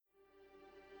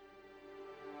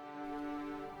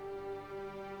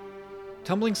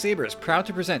Tumbling Saber is proud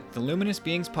to present the Luminous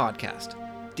Beings podcast,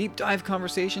 deep dive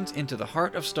conversations into the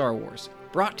heart of Star Wars,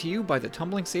 brought to you by the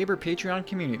Tumbling Saber Patreon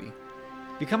community.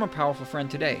 Become a powerful friend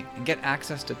today and get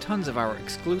access to tons of our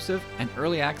exclusive and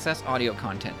early access audio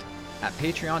content at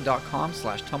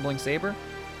patreon.com/tumblingsaber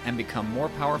and become more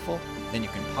powerful than you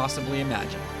can possibly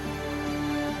imagine.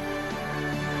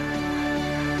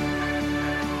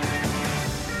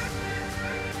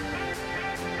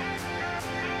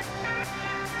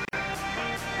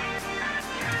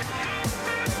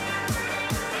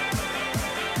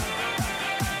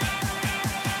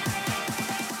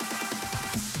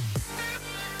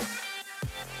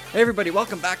 Hey everybody,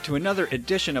 welcome back to another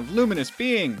edition of Luminous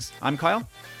Beings. I'm Kyle.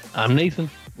 I'm Nathan.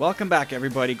 Welcome back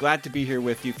everybody, glad to be here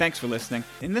with you. Thanks for listening.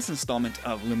 In this installment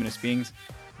of Luminous Beings,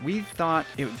 we thought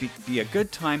it would be a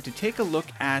good time to take a look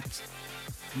at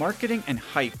marketing and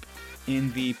hype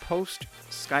in the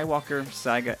post-Skywalker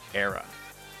saga era.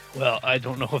 Well, I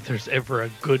don't know if there's ever a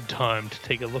good time to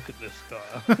take a look at this,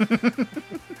 Kyle.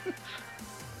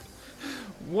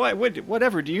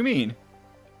 Whatever do you mean?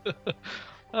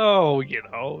 Oh,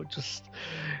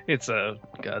 it's a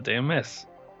goddamn mess.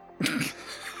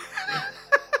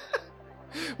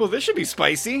 Well, this should be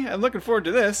spicy. I'm looking forward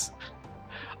to this.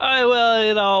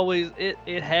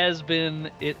 It has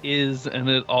been, it is, and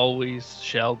it always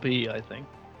shall be, I think.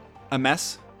 A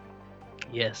mess?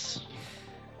 Yes.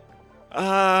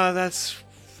 That's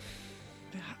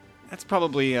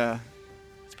probably,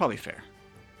 it's probably fair.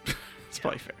 It's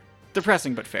probably fair.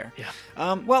 Depressing, but fair. Yeah.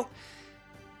 Well,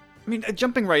 I mean,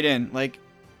 jumping right in, like,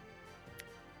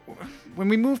 when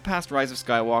we move past Rise of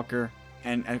Skywalker,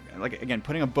 and like again,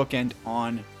 putting a bookend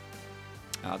on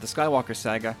the Skywalker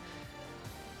saga,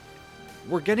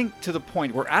 we're at the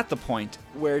point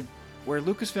where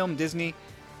Lucasfilm Disney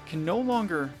can no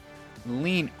longer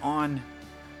lean on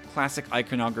classic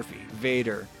iconography,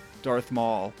 Vader, Darth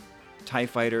Maul, TIE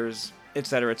fighters,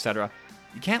 etc., etc.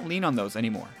 You can't lean on those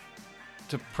anymore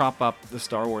to prop up the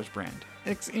Star Wars brand.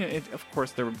 Of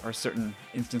course, there are certain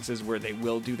instances where they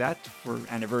will do that for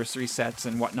anniversary sets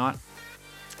and whatnot.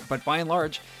 But by and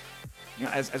large,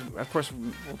 as of course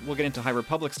we'll get into High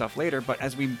Republic stuff later, but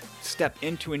as we step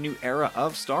into a new era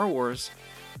of Star Wars,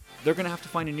 they're going to have to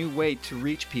find a new way to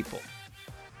reach people,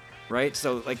 right?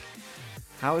 So, like,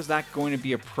 how is that going to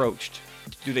be approached?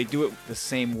 Do they do it the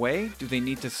same way? Do they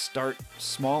need to start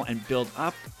small and build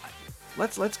up?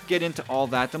 Let's get into all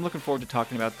that. I'm looking forward to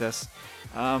talking about this.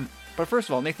 But first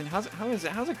of all, Nathan, how's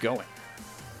it going?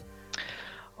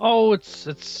 Oh,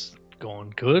 it's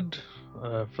going good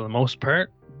for the most part.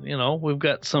 You know, we've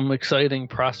got some exciting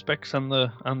prospects on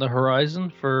the horizon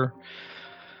for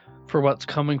what's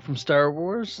coming from Star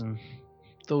Wars, and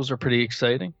those are pretty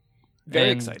exciting.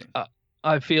 Very exciting.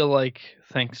 I feel like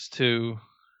thanks to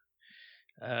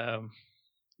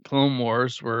Clone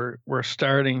Wars, we're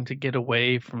starting to get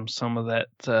away from some of that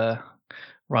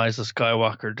Rise of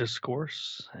Skywalker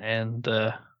discourse, and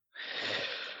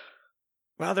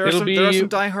well, there are some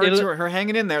diehards who are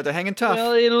hanging in there. They're hanging tough.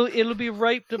 Well, it'll be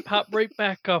ripe to pop right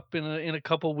back up in a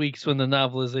couple weeks when the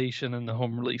novelization and the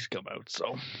home release come out.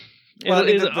 So, the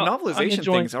novelization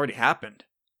thing's already happened.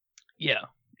 Yeah,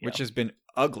 which has been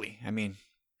ugly. I mean,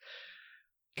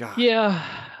 God. Yeah,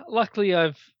 luckily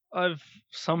I've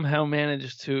somehow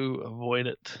managed to avoid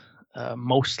it.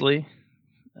 Mostly,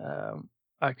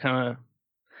 I kind of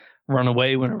run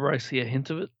away whenever I see a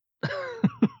hint of it.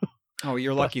 Oh,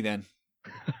 you're lucky then.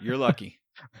 You're lucky.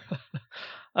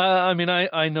 I mean,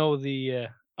 I know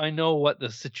I know what the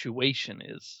situation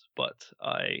is, but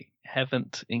I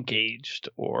haven't engaged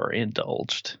or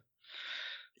indulged.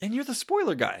 And you're the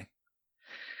spoiler guy.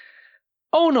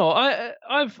 Oh no,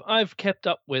 I've kept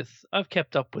up with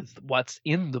what's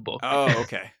in the book. Oh,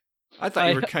 okay. I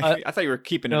thought you were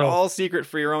keeping it all secret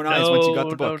for your own eyes once you got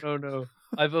the book. No.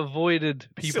 I've avoided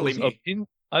people's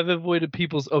I've avoided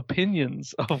people's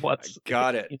opinions of what's in the book.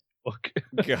 Got it.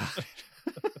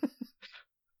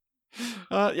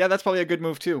 Yeah, that's probably a good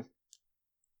move too.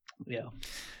 Yeah.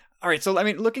 All right, so I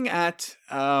mean, looking at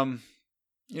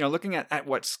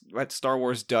what Star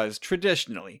Wars does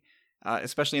traditionally,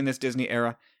 especially in this Disney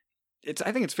era,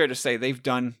 I think it's fair to say they've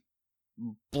done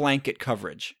blanket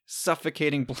coverage,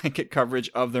 suffocating blanket coverage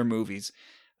of their movies.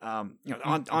 On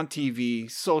TV,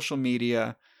 social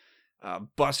media,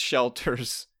 bus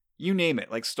shelters, you name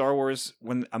it. Like Star Wars,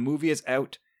 when a movie is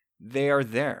out, they are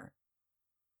there.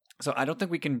 So I don't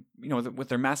think we can, with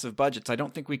their massive budgets, I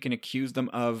don't think we can accuse them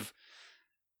of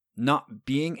not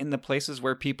being in the places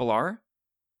where people are.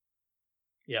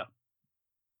 Yeah.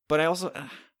 But I also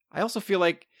feel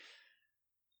like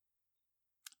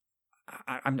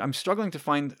I'm struggling to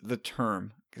find the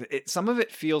term. Some of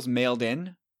it feels mailed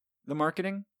in. the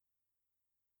marketing.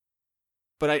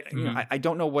 But I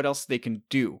don't know what else they can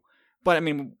do. But I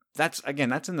mean, that's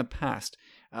in the past.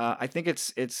 I think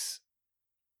it's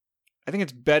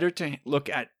better to look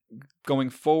at going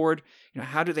forward.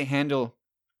 How do they handle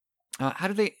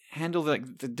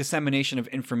the dissemination of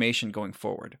information going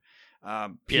forward?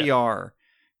 PR,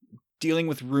 dealing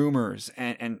with rumors,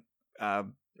 and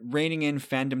reining in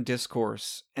fandom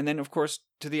discourse, and then of course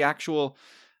to the actual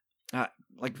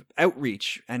like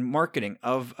outreach and marketing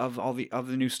of all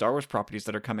the new Star Wars properties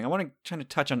that are coming. I want to try to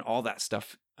touch on all that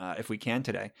stuff if we can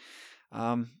today.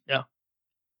 Yeah.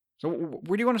 So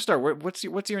where do you want to start? What's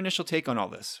your initial take on all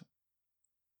this?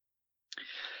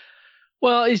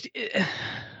 Well,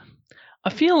 I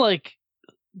feel like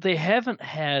they haven't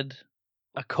had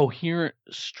a coherent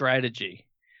strategy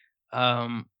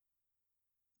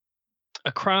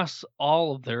across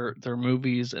all of their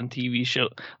movies and TV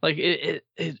shows. Like it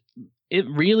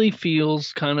really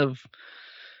feels kind of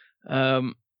I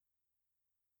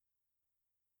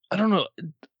don't know,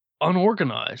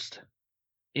 unorganized,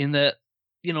 in that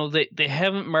they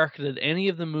haven't marketed any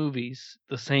of the movies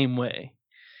the same way,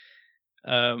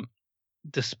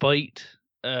 despite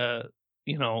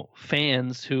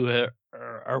fans who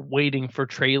are waiting for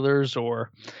trailers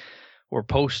or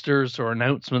posters or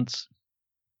announcements.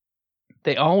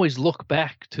 They always look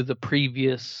back to the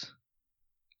previous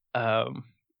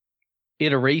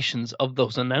iterations of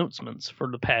those announcements for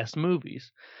the past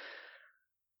movies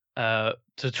to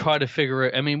try to figure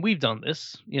out. I mean, we've done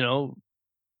this.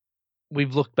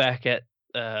 We've looked back at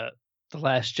the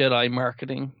Last Jedi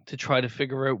marketing to try to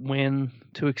figure out when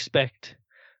to expect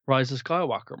Rise of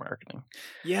Skywalker marketing.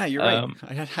 Yeah, you're right.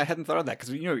 I hadn't thought of that, because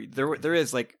there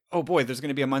is like, oh boy, there's going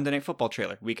to be a Monday Night Football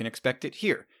trailer. We can expect it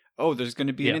here. Oh, there's going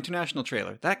to be an international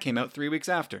trailer that came out 3 weeks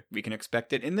after. We can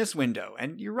expect it in this window.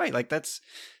 And you're right. Like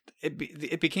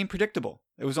it became predictable.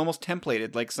 It was almost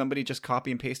templated, like somebody just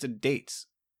copy and pasted dates.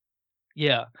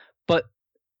 Yeah, but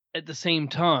at the same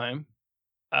time,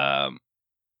 the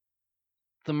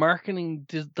marketing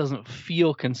doesn't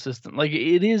feel consistent. Like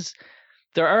it is.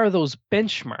 There are those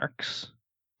benchmarks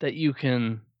that you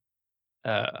can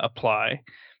apply,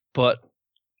 but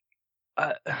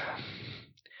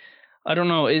I don't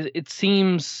know. It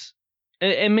seems,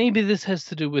 and maybe this has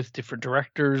to do with different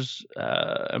directors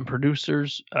and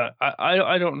producers.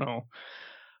 I don't know,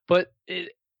 but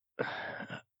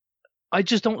I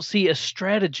just don't see a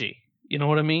strategy. You know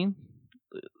what I mean?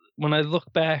 When I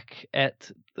look back at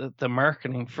the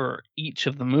marketing for each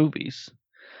of the movies,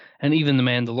 and even The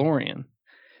Mandalorian,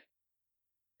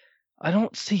 I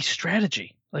don't see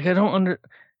strategy. Like I don't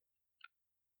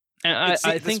I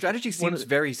think the strategy seems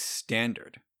very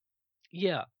standard.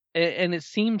 Yeah, and it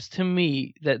seems to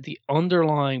me that the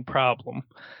underlying problem,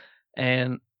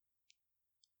 and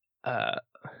I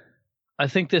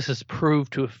think this has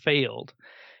proved to have failed,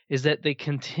 is that they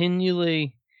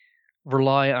continually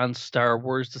rely on Star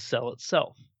Wars to sell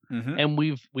itself. Mm-hmm. And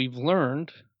we've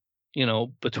learned,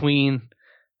 between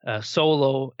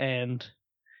Solo and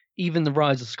even the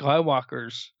Rise of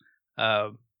Skywalker's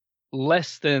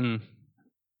less than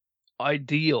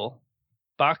ideal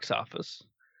box office,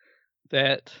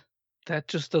 that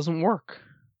just doesn't work.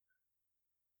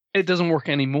 It doesn't work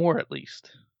anymore, at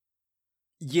least.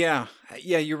 Yeah,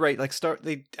 you're right. Like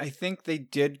I think they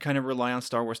did kind of rely on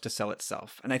Star Wars to sell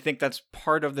itself, and I think that's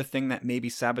part of the thing that maybe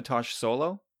sabotaged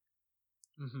Solo,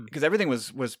 because everything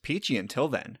was peachy until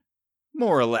then,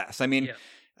 more or less. I mean,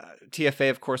 TFA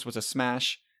of course was a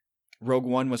smash. Rogue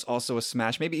One was also a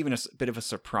smash, maybe even a bit of a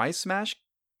surprise smash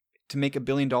to make $1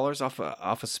 billion off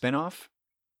a spinoff.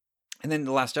 And then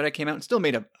The Last Jedi came out and still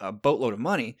made a boatload of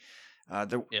money.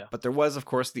 But there was, of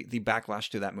course, the backlash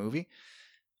to that movie.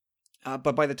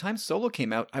 But by the time Solo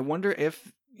came out, I wonder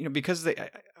if, because I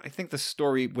think the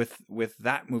story with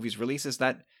that movie's release is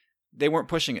that they weren't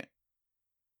pushing it.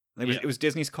 It was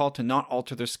Disney's call to not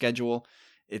alter their schedule.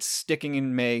 It's sticking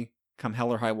in May, come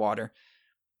hell or high water.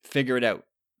 Figure it out.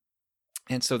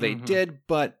 And so they did,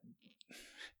 but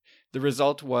the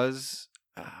result was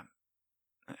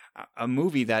a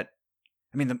movie that,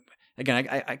 I mean, again,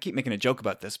 I keep making a joke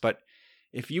about this, but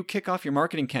if you kick off your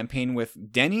marketing campaign with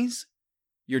Denny's,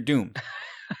 you're doomed.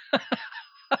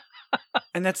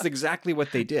 And that's exactly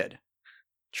what they did.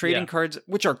 Trading cards,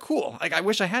 which are cool. Like, I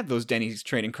wish I had those Denny's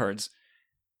trading cards,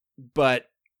 but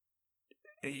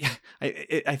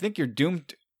I think you're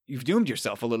doomed. You've doomed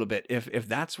yourself a little bit if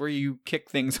that's where you kick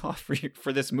things off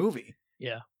for this movie.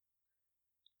 Yeah.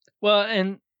 Well,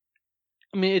 and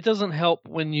I mean, it doesn't help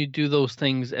when you do those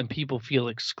things and people feel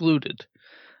excluded.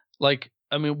 Like,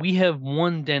 I mean, we have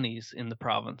one Denny's in the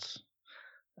province.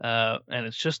 and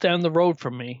it's just down the road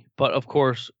from me. But of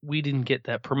course, we didn't get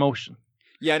that promotion.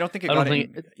 Yeah, I don't think it I got don't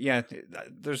it. think. Yeah,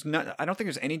 there's not. I don't think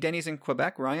there's any Denny's in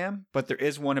Quebec where I am, but there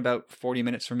is one about 40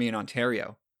 minutes from me in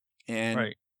Ontario. And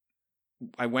Right.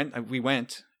 we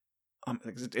went.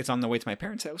 It's on the way to my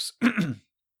parents' house. We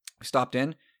stopped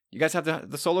in. You guys have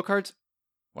the solo cards?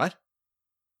 What?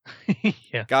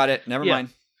 Yeah. Got it. Never Yeah. mind.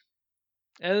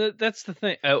 And that's the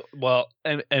thing. Well,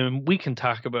 and we can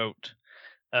talk about,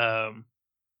 the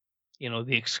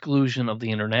exclusion of the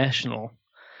international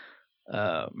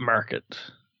market.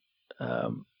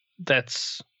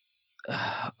 That's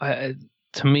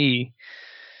to me,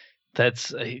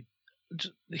 that's a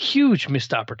huge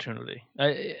missed opportunity.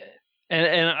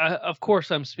 Of course,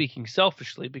 I'm speaking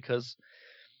selfishly because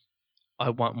I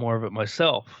want more of it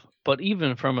myself. But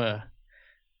even from a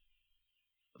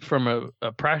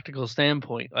practical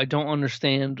standpoint, I don't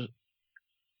understand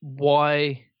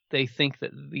why they think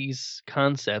that these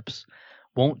concepts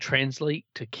won't translate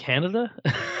to Canada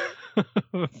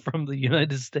from the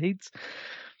United States.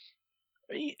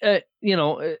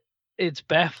 It's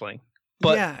baffling.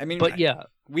 But yeah, I mean, but yeah,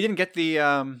 we didn't get the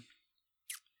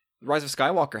Rise of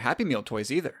Skywalker Happy Meal toys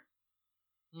either.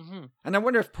 mm-hmm. And I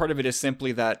wonder if part of it is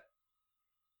simply that.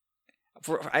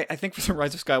 I think for the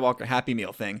Rise of Skywalker Happy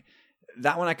Meal thing,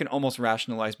 that one I can almost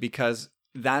rationalize because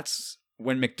that's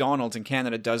when McDonald's in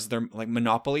Canada does their like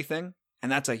Monopoly thing,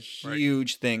 and that's a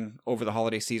huge thing over the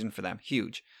holiday season for them.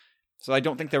 Huge. So I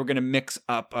don't think they were going to mix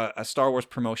up a Star Wars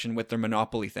promotion with their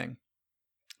Monopoly thing.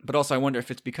 But also I wonder if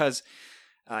it's because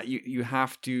you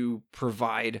have to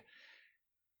provide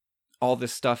all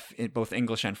this stuff in both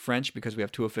English and French because we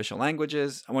have two official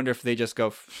languages. I wonder if they just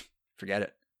go, forget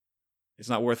it. It's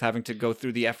not worth having to go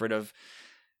through the effort of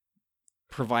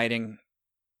providing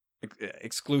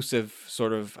exclusive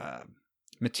sort of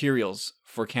materials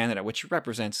for Canada, which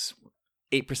represents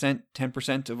 8%,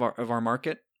 10% of our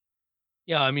market.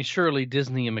 Yeah, I mean, surely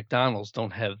Disney and McDonald's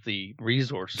don't have the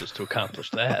resources to accomplish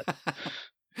that.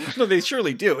 No, they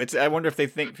surely do. I wonder if they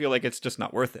feel like it's just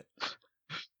not worth it.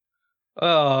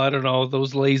 Oh, I don't know,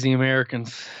 those lazy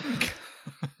Americans.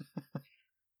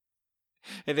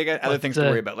 Hey, they got other things to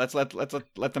worry about. Let's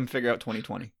let them figure out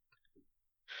 2020.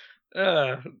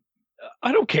 I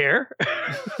don't care.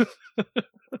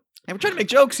 Hey, we're trying to make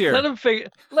jokes here. Let them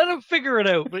figure it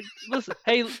out. But listen,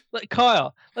 hey,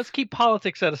 Kyle, let's keep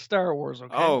politics out of Star Wars,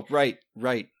 okay? Oh, right.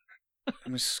 I'm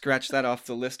gonna scratch that off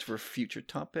the list for a future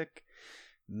topic.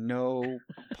 No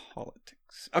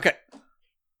politics. Okay.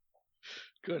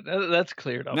 Good. That's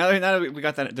cleared up. Now that we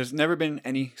got that, there's never been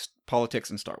any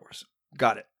politics in Star Wars.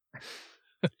 Got it.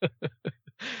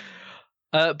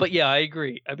 But yeah, I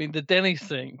agree. I mean, the Denny's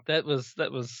thing, that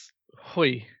was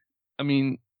hoy. I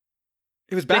mean,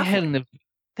 it was baffling.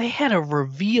 They had a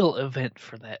reveal event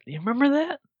for that. You remember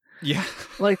that? Yeah.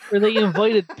 Like where they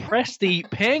invited press to eat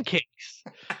pancakes.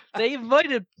 They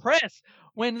invited press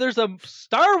when there's a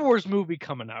Star Wars movie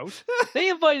coming out. They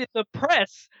invited the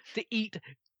press to eat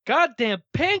goddamn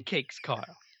pancakes,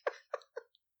 Kyle.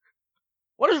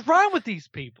 What is wrong with these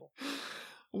people?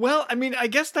 Well, I mean, I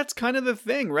guess that's kind of the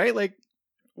thing, right? Like,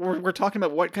 we're talking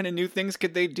about what kind of new things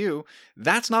could they do.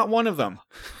 That's not one of them.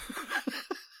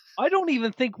 I don't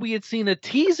even think we had seen a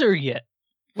teaser yet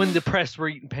when the press were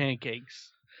eating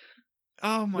pancakes.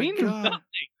 Oh my God.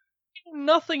 We knew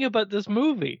nothing about this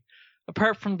movie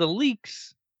apart from the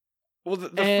leaks. Well, the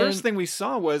first thing we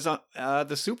saw was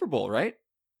the Super Bowl, right?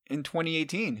 In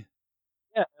 2018.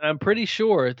 Yeah, and I'm pretty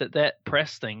sure that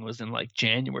press thing was in like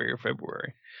January or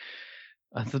February.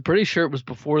 I'm pretty sure it was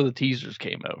before the teasers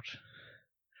came out.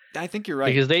 I think you're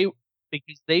right.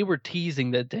 Because they were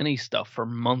teasing that Denny's stuff for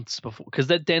months before. Because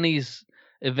that Denny's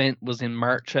event was in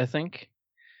March, I think.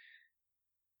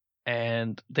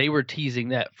 And they were teasing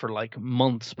that for like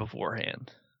months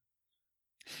beforehand.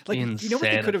 Like, insanity. You know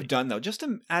what they could have done, though? Just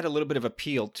to add a little bit of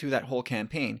appeal to that whole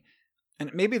campaign.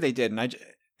 And maybe they did.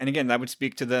 And again, that would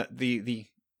speak to the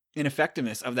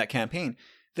ineffectiveness of that campaign.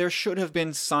 There should have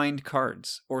been signed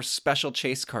cards or special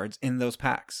chase cards in those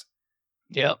packs.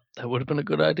 Yeah, that would have been a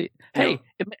good idea. Hey,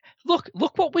 look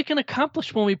what we can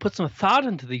accomplish when we put some thought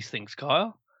into these things,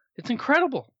 Kyle. It's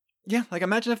incredible. Yeah, like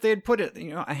imagine if they had put it,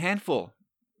 a handful,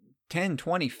 10,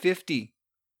 20, 50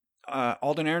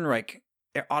 Alden Ehrenreich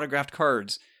autographed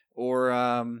cards or,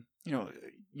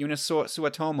 Eunice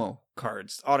Suatomo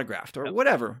cards autographed or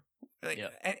whatever.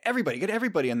 Yep. Everybody, get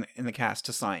everybody in the cast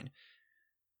to sign.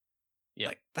 Yeah,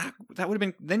 like that would have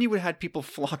been. Then you would have had people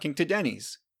flocking to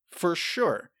Denny's for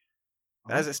sure.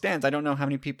 As it stands, I don't know how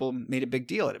many people made a big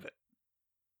deal out of it.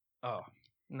 Oh,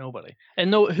 nobody.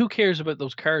 And who cares about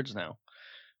those cards now?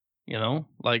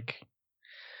 Like,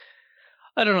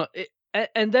 I don't know.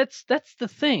 and that's the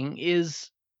thing is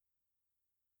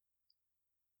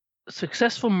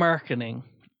successful marketing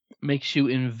makes you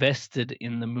invested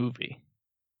in the movie.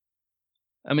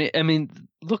 I mean,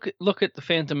 look at the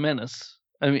Phantom Menace.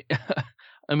 I mean,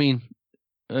 I mean,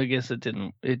 I guess it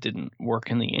didn't work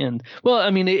in the end. Well,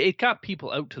 I mean, it got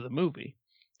people out to the movie,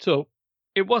 so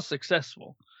it was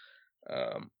successful.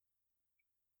 Um,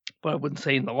 but I wouldn't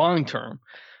say in the long term.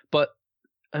 But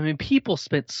I mean, people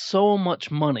spent so much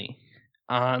money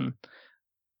on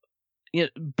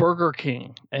Burger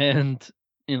King and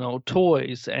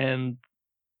toys and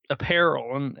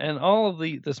apparel and all of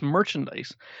this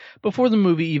merchandise before the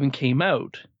movie even came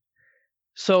out.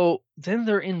 So then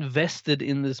they're invested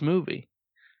in this movie.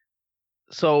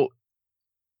 So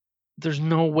there's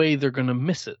no way they're going to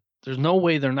miss it. There's no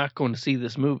way they're not going to see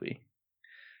this movie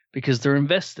because they're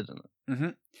invested in it. Mm-hmm.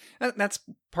 That's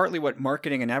partly what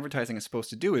marketing and advertising is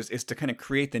supposed to do is to kind of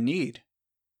create the need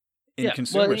in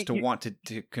consumers to want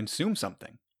to consume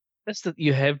something. That's that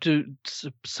you have to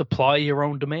supply your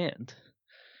own demand.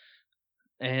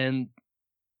 And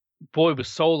boy, with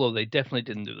Solo, they definitely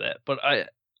didn't do that. But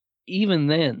even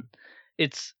then,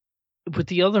 it's with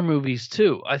the other movies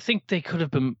too. I think they could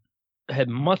have had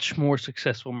much more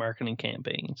successful marketing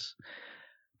campaigns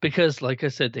because, like I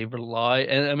said, they rely.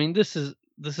 And I mean, this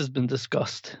has been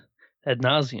discussed ad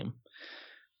nauseum,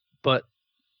 but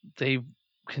they've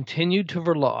continued to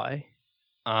rely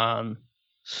on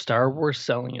Star Wars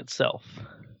selling itself.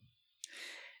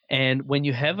 And when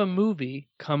you have a movie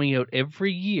coming out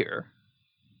every year,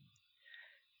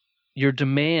 your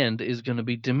demand is going to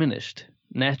be diminished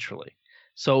naturally.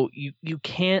 So you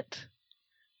can't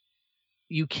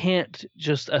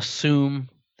just assume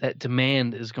that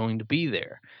demand is going to be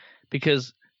there,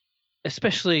 because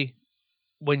especially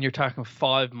when you're talking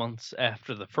 5 months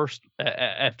after the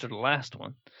last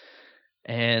one,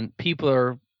 and people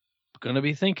are going to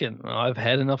be thinking, well, I've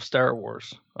had enough Star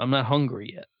Wars. I'm not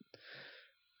hungry yet.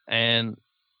 And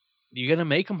you're going to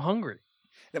make them hungry.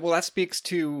 Well, that speaks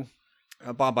to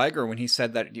Bob Iger when he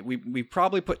said that we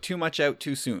probably put too much out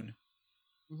too soon.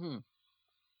 Mm-hmm.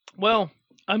 Well,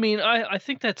 I mean, I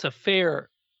think that's a fair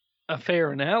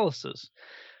analysis,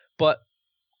 but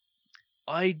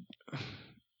I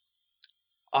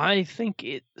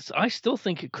still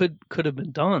think it could have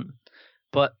been done,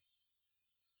 but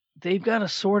they've got to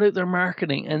sort out their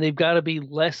marketing and they've got to be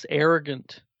less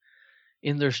arrogant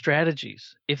in their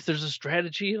strategies, if there's a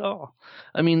strategy at all.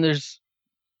 I mean, there's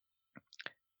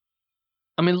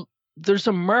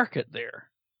a market there.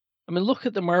 I mean, look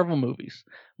at the Marvel movies.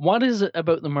 What is it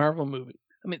about the Marvel movie?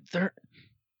 I mean, they're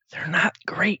not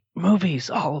great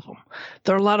movies, all of them.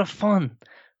 They're a lot of fun,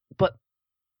 but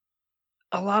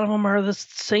a lot of them are the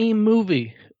same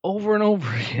movie over and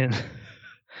over again.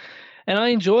 And I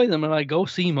enjoy them and I go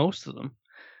see most of them.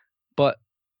 But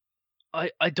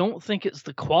I don't think it's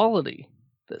the quality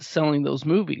that's selling those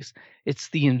movies. It's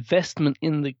the investment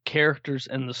in the characters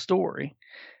and the story.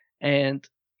 And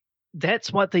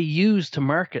that's what they use to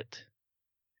market.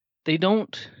 They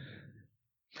don't,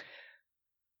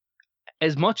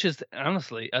 as much as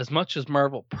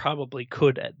Marvel probably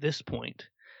could at this point,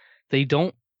 they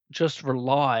don't just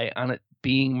rely on it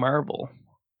being Marvel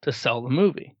to sell the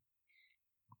movie.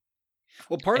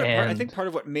 Well, I think part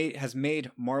of what has made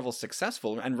Marvel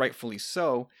successful, and rightfully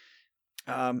so,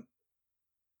 and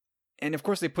of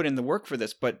course they put in the work for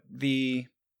this, but the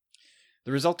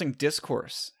resulting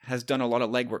discourse has done a lot of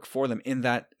legwork for them in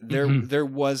that there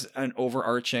was an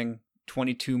overarching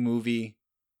 22 movie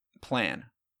plan.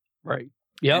 Right.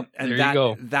 Yep. And there you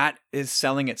go. That is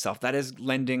selling itself. That is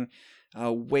lending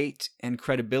weight and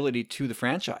credibility to the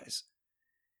franchise.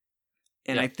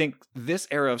 And I think this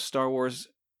era of Star Wars,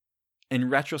 in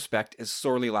retrospect, is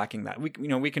sorely lacking that.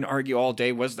 We can argue all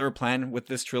day, was there a plan with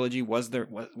this trilogy? Was there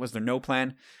no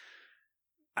plan?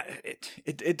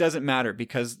 It doesn't matter,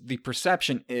 because the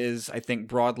perception is, I think,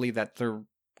 broadly that there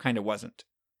kind of wasn't.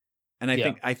 And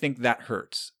I think that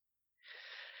hurts.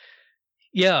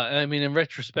 Yeah, I mean, in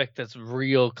retrospect, that's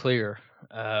real clear.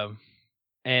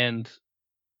 And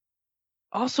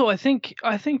also, I think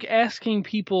asking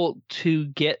people to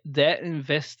get that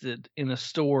invested in a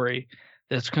story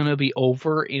that's going to be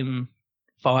over in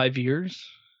 5 years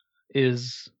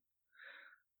is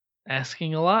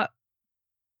asking a lot,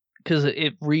 because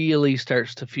it really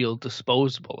starts to feel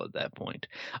disposable at that point.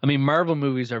 I mean, Marvel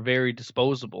movies are very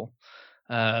disposable.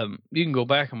 You can go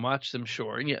back and watch them,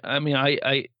 sure. Yeah, I mean,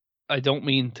 I don't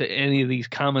mean to any of these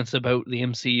comments about the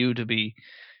MCU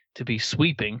to be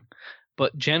sweeping,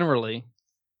 but generally,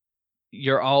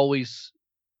 you're always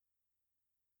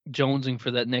jonesing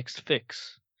for that next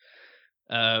fix.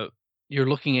 You're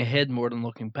looking ahead more than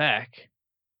looking back.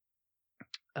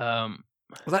 Well,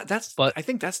 that's But I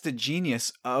think that's the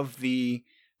genius of the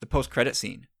post-credit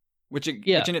scene, which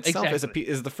yeah, which in itself exactly.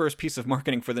 is the first piece of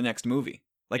marketing for the next movie.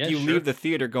 Like, Yeah, you leave sure, the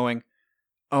theater going,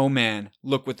 "Oh man,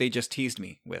 look what they just teased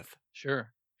me with."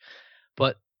 sure.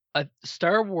 But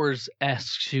Star Wars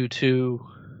asks you to,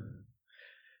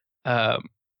 um,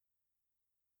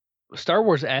 Star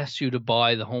Wars asks you to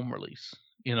buy the home release.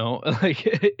 You know, like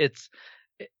it-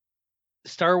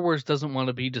 Star Wars doesn't want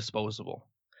to be disposable,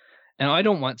 and I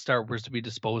don't want Star Wars to be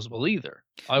disposable either.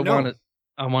 No,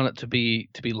 I want it to be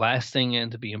lasting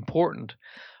and to be important.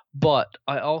 But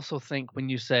I also think when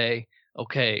you say,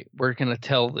 okay, we're going to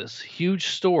tell this huge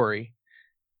story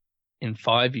in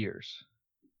 5 years.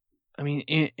 I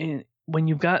mean, when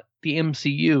you've got the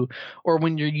MCU, or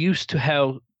when you're used to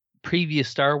how previous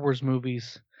Star Wars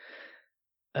movies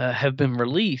have been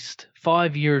released,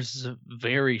 5 years is a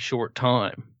very short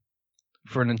time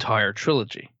for an entire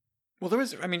trilogy. well, there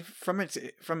was. I mean,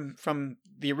 from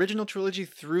the original trilogy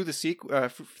through the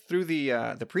through the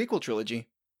prequel trilogy,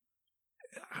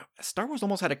 Star Wars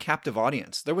almost had a captive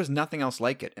audience. There was nothing else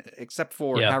like it except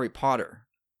for Yeah, Harry Potter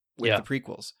with the yeah,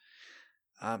 prequels.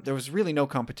 There was really no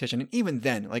competition, and even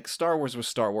then, like, Star Wars was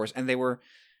Star Wars, and they were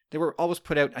always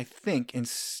put out, I think, in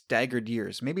staggered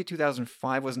years. Maybe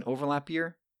 2005 was an overlap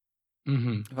year.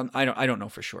 hmm, I don't know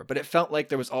for sure, but it felt like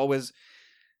there was always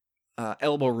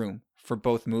elbow room for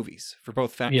both movies, for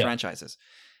both yeah, franchises.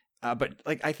 But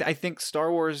like, I think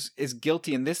Star Wars is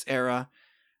guilty in this era,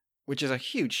 which is a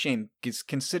huge shame,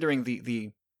 considering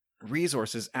the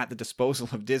resources at the disposal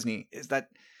of Disney. Is that,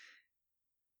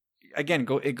 again,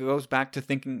 it goes back to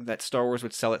thinking that Star Wars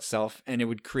would sell itself and it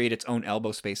would create its own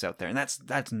elbow space out there, and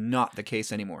that's not the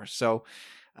case anymore. So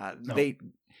no, they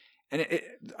and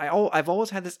I've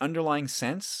always had this underlying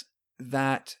sense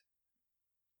that,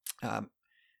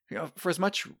 for as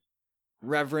much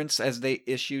reverence as they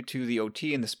issue to the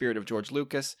OT in the spirit of George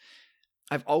Lucas,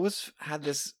 I've always had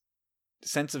this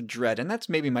sense of dread, and that's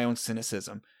maybe my own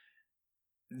cynicism,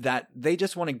 that they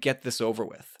just want to get this over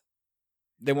with.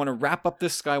 They want to wrap up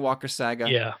this Skywalker saga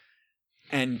yeah.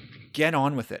 and get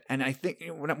on with it. And I think,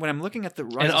 when I'm looking at the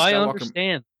Rise And of I Skywalker,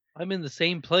 understand. I'm in the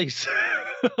same place.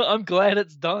 I'm glad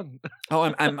it's done.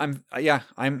 oh, yeah,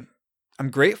 I'm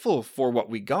grateful for what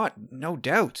we got, no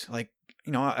doubt. Like,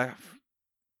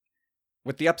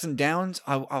 with the ups and downs,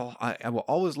 I will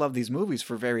always love these movies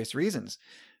for various reasons.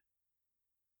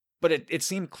 But it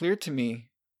seemed clear to me,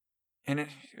 and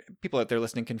people out there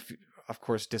listening can, of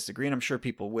course, disagree, and I'm sure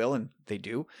people will, and they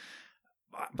do.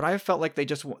 But I felt like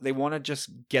they want to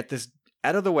just get this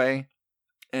out of the way,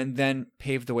 and then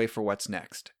pave the way for what's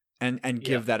next, and Yeah.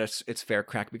 give that its fair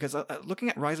crack. Because looking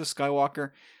at Rise of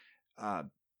Skywalker, uh,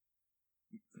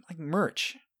 like,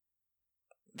 merch,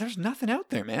 there's nothing out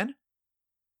there, man.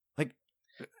 Like,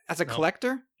 as a No,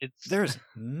 collector, it's there's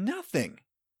nothing.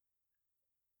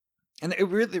 And it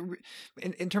really,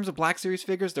 in terms of Black Series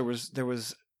figures, there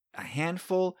was a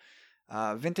handful,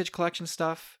 vintage collection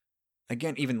stuff.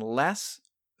 Again, even less.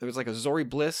 There was like a Zori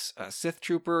Bliss, a Sith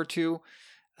Trooper or two.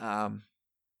 I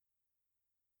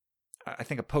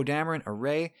think a Poe Dameron, a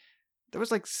Rey. There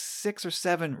was like 6 or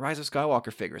 7 Rise of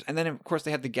Skywalker figures, and then of course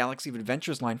they had the Galaxy of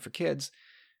Adventures line for kids,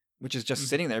 which is just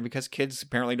sitting there because kids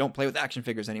apparently don't play with action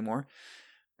figures anymore.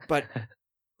 But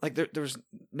like, there's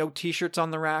no T-shirts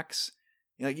on the racks.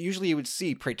 Like, usually you would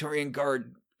see Praetorian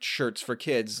Guard shirts for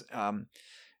kids.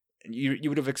 You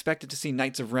would have expected to see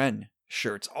Knights of Ren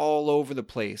shirts all over the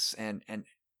place, and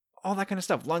all that kind of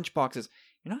stuff. Lunch boxes.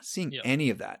 You're not seeing yeah.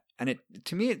 any of that, and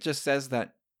to me it just says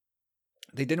that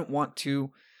they didn't want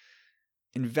to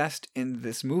invest in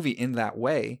this movie in that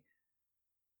way,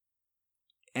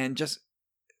 and just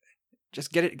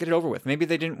get it over with. Maybe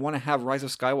they didn't want to have Rise of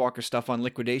Skywalker stuff on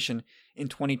liquidation in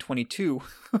 2022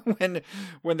 when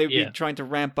they'd be trying to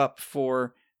ramp up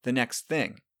for the next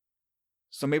thing.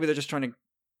 So maybe they're just trying to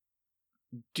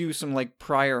do some, like,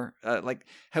 prior like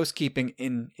housekeeping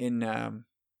in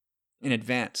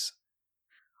advance.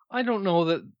 I don't know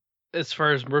that as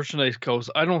far as merchandise goes,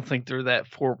 I don't think they're that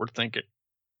forward thinking.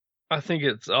 I think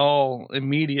it's all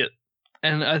immediate.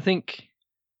 And I think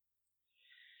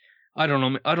I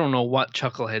don't know what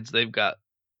chuckleheads they've got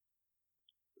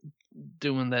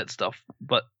doing that stuff,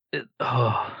 but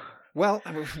well,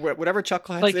 I mean, whatever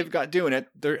chuckleheads like, they've got doing it,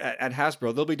 they're at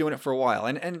Hasbro. They'll be doing it for a while,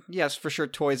 and yes, for sure,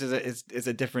 toys is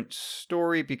a different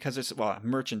story, because it's, well,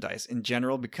 merchandise in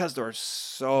general, because there are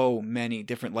so many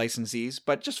different licensees.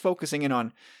 But just focusing in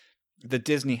on the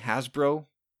Disney Hasbro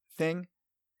thing,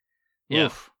 yeah.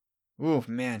 oof,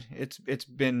 man, it's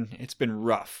been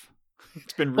rough.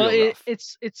 It's been Well, real rough.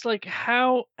 it's like,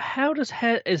 how is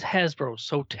Hasbro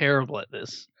so terrible at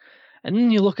this? And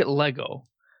then you look at Lego,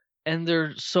 and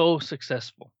they're so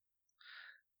successful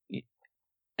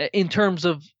in terms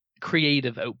of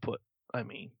creative output. I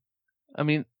mean,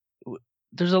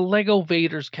 there's a Lego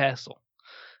Vader's castle.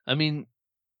 I mean,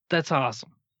 that's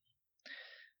awesome.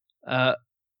 And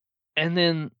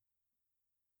then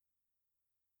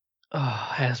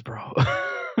Hasbro.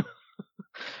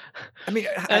 I mean,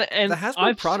 and the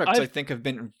Hasbro products I think have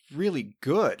been really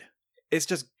good. It's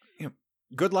just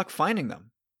good luck finding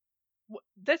them.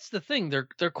 That's the thing.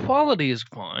 Their quality is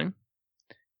fine,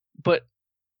 but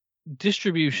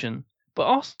distribution. But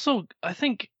also, I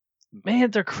think,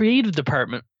 man, their creative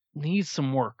department needs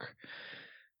some work,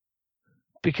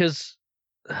 because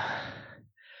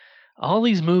all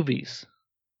these movies,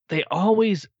 they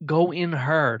always go in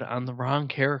hard on the wrong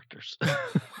characters.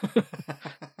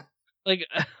 Like,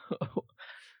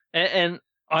 and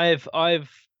I've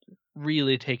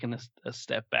really taken a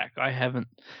step back. I haven't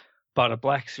bought a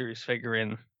Black Series figure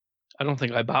in. I don't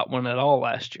think I bought one at all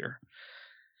last year.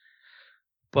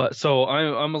 But so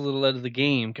I'm a little out of the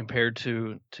game compared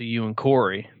to you and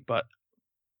Corey. But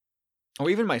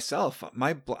even myself,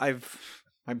 my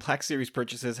Black Series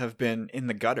purchases have been in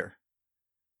the gutter.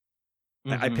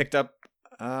 Mm-hmm. I picked up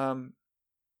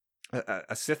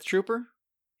a Sith Trooper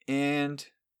and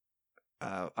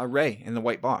a Rey in the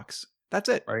white box. That's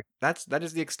it. Right. That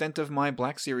is the extent of my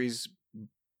Black Series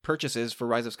purchases for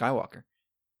Rise of Skywalker.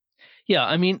 Yeah,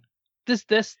 I mean, this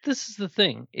is the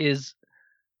thing, is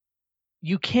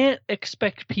you can't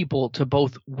expect people to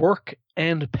both work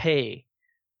and pay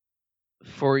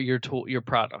for your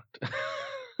product.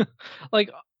 Like,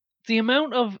 the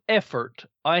amount of effort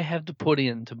I have to put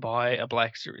in to buy a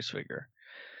Black Series figure,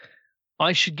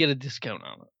 I should get a discount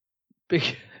on it.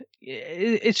 Because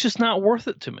it's just not worth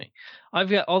it to me. I've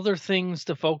got other things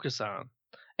to focus on,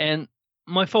 and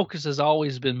my focus has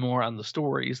always been more on the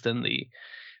stories than the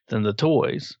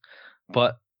toys.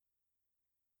 But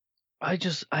I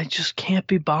just can't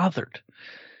be bothered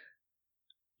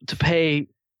to pay,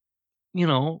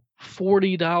 $40,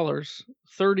 $30,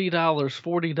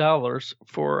 $40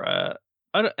 for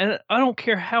and I don't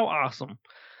care how awesome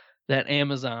that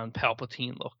Amazon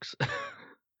Palpatine looks.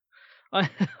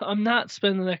 I'm not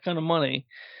spending that kind of money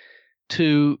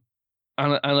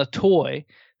on a toy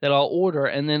that I'll order,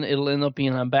 and then it'll end up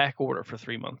being on back order for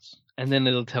 3 months, and then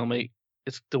it'll tell me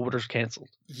the order's canceled.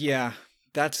 Yeah,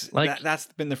 that's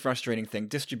been the frustrating thing.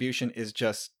 Distribution is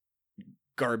just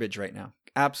garbage right now,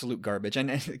 absolute garbage.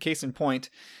 And case in point,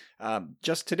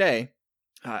 just today,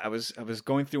 I was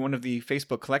going through one of the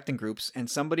Facebook collecting groups, and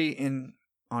somebody in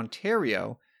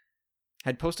Ontario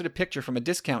had posted a picture from a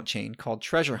discount chain called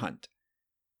Treasure Hunt.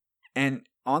 And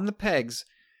on the pegs,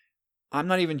 I'm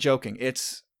not even joking,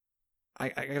 it's, I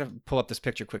gotta pull up this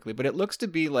picture quickly, but it looks to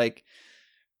be like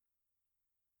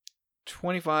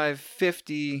 25,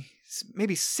 50,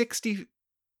 maybe 60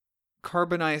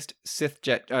 carbonized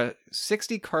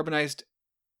 60 carbonized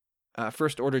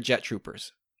First Order jet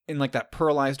troopers in like that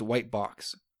pearlized white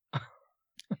box.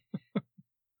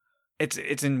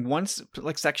 It's in one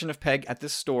like section of peg at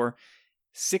this store,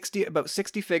 about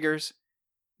 60 figures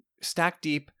stacked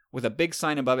deep with a big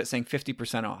sign above it saying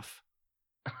 50% off.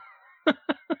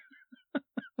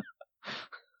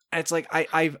 And it's like,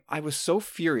 I was so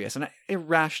furious, and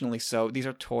irrationally so. These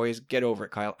are toys. Get over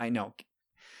it, Kyle. I know.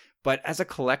 But as a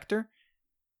collector,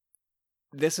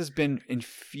 this has been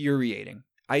infuriating.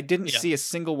 I didn't see a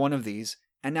single one of these,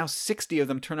 and now 60 of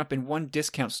them turn up in one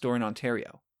discount store in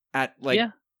Ontario at like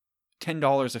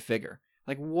 $10 a figure.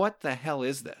 Like, what the hell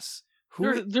is this?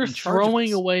 They're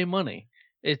throwing away money.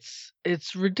 It's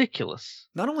ridiculous.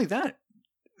 Not only that,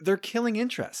 they're killing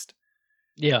interest.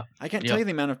 Yeah. I can't tell you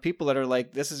the amount of people that are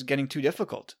like, this is getting too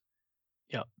difficult.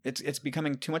 Yeah. It's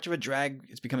becoming too much of a drag.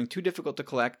 It's becoming too difficult to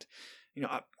collect.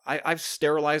 I've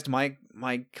sterilized my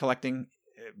collecting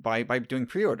by doing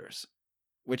pre-orders,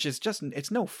 which is just,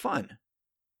 it's no fun.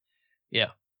 Yeah.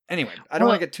 Anyway, I don't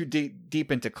want to get too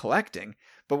deep into collecting,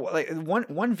 but like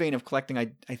one vein of collecting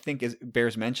I think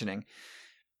bears mentioning.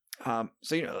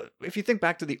 So if you think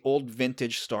back to the old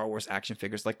vintage Star Wars action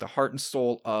figures, like the heart and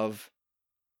soul of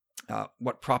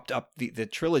what propped up the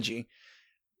trilogy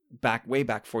way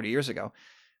back 40 years ago,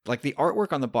 like the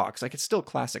artwork on the box, like it's still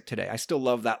classic today. I still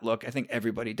love that look. I think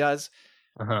everybody does.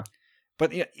 Uh-huh.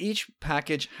 But each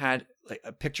package had like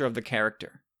a picture of the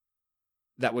character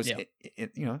that was,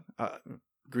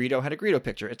 Greedo had a Greedo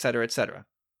picture, et cetera, et cetera.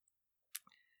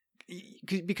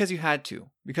 Because you had to,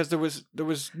 because there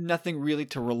was nothing really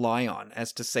to rely on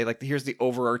as to say, like, here's the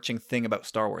overarching thing about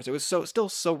Star Wars. It was still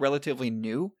so relatively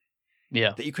new,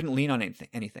 that you couldn't lean on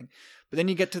anything. But then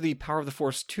you get to the Power of the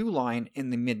Force 2 line in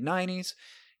the mid-90s.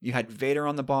 You had Vader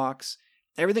on the box.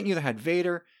 Everything either had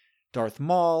Vader, Darth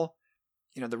Maul.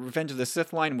 The Revenge of the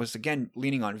Sith line was again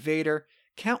leaning on Vader.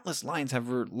 Countless lines have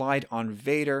relied on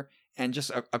Vader and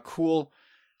just a cool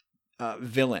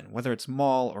villain, whether it's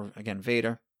Maul or again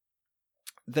Vader.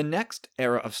 The next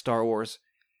era of Star Wars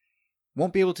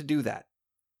won't be able to do that.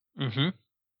 Mm-hmm.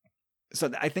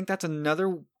 So I think that's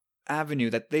another avenue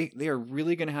that they are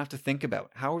really going to have to think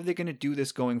about. How are they going to do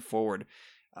this going forward?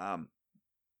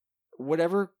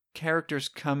 Whatever characters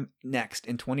come next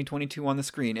in 2022 on the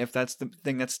screen, if that's the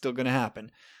thing that's still going to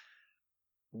happen,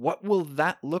 what will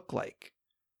that look like?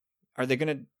 Are they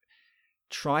going to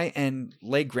try and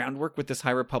lay groundwork with this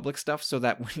High Republic stuff so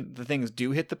that when the things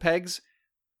do hit the pegs,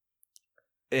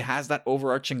 it has that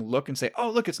overarching look and say, oh,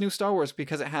 look, it's new Star Wars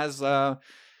because it has,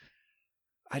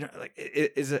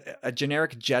 is a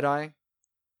generic Jedi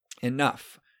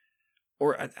enough?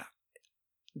 Or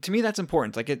to me, that's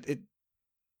important. Like it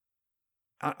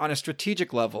on a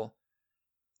strategic level,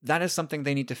 that is something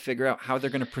they need to figure out how they're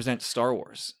going to present Star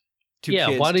Wars to kids,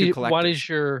 to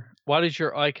collectives. What is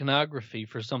your iconography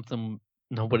for something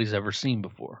nobody's ever seen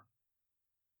before?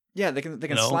 Yeah, they can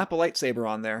slap a lightsaber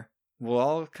on there. We'll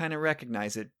all kind of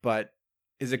recognize it, but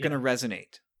is it going to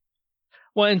resonate?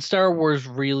 Well, and Star Wars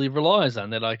really relies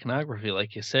on that iconography,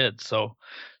 like you said. So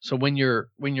when you're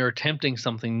attempting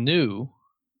something new,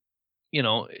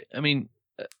 I mean,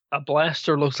 a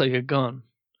blaster looks like a gun.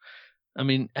 I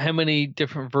mean, how many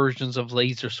different versions of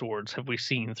laser swords have we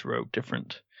seen throughout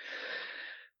different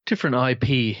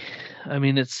IP? I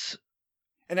mean,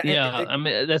 I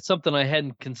mean, that's something I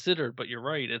hadn't considered, but you're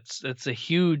right. It's a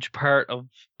huge part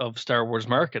of Star Wars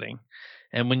marketing,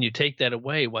 and when you take that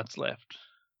away, what's left?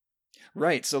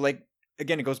 Right. So, like,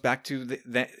 again, it goes back to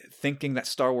the thinking that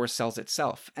Star Wars sells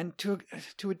itself, and to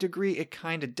a degree, it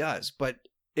kind of does, but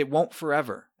it won't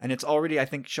forever, and it's already, I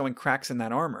think, showing cracks in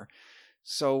that armor.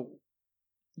 So,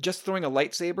 just throwing a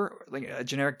lightsaber, like a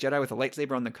generic Jedi with a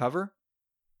lightsaber on the cover,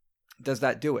 does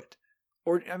that do it?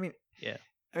 Or, I mean, yeah.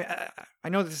 I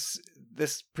know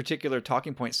this particular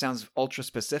talking point sounds ultra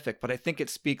specific, but I think it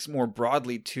speaks more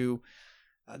broadly to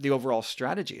the overall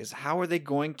strategy. Is how are they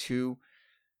going to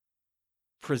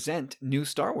present new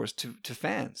Star Wars to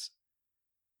fans?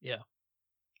 Yeah,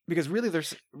 because really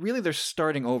they're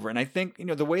starting over, and I think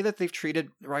the way that they've treated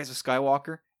Rise of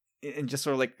Skywalker, and just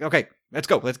sort of like, okay, let's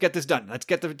go, let's get this done, let's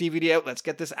get the DVD out, let's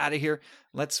get this out of here,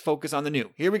 let's focus on the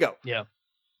new. Here we go. Yeah.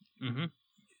 Mm-hmm.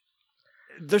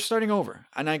 They're starting over,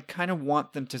 and I kind of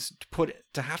want them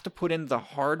to have to put in the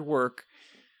hard work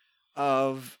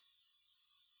of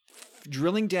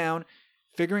drilling down,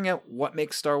 figuring out what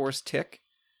makes Star Wars tick,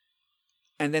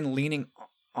 and then leaning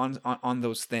on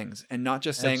those things, and not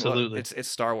just saying, well, it's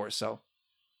Star Wars, so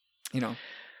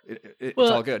it's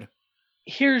all good.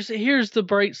 Here's the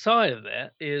bright side of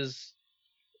that is,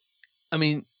 I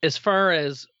mean, as far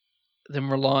as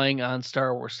them relying on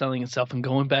Star Wars selling itself, and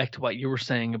going back to what you were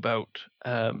saying about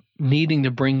needing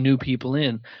to bring new people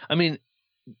in, I mean,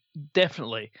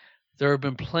 definitely there have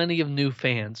been plenty of new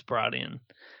fans brought in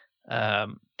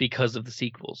because of the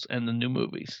sequels and the new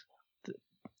movies,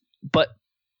 but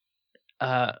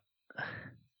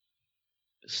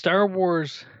Star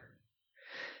Wars,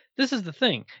 this is the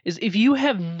thing, is if you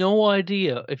have no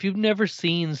idea, if you've never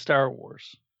seen Star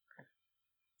Wars,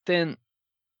 then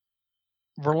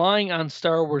relying on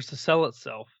Star Wars to sell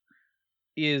itself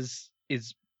is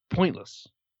pointless.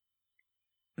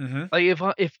 Mm-hmm.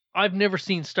 Like if I've never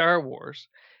seen Star Wars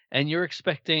and you're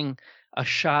expecting a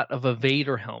shot of a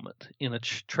Vader helmet in a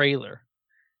trailer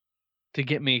to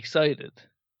get me excited,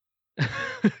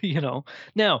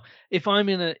 Now, if I'm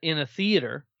in a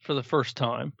theater for the first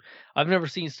time, I've never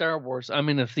seen Star Wars, I'm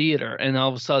in a theater, and all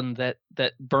of a sudden that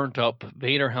burnt up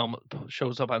Vader helmet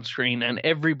shows up on screen, and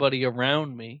everybody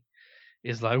around me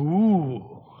is like,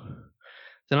 ooh,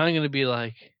 then I'm going to be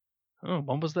like, oh,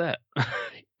 what was that?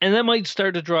 And that might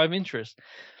start to drive interest.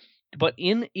 But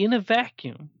in a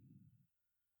vacuum,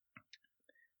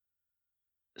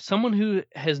 someone who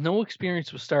has no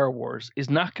experience with Star Wars is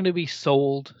not going to be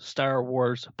sold Star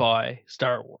Wars by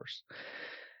Star Wars.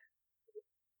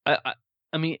 I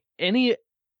mean,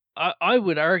 I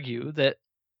would argue that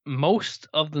most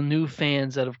of the new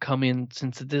fans that have come in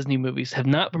since the Disney movies have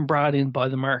not been brought in by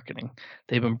the marketing.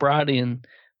 They've been brought in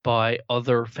by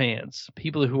other fans,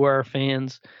 people who are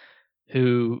fans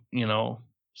who,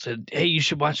 said, hey, you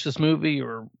should watch this movie,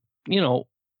 or,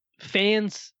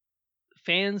 fans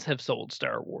have sold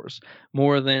Star Wars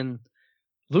more than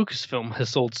Lucasfilm has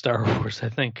sold Star Wars, I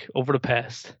think, over the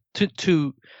past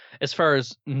to as far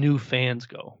as new fans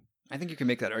go. I think you can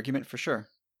make that argument for sure.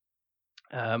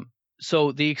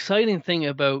 So the exciting thing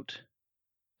about,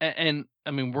 and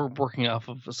I mean, we're working off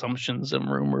of assumptions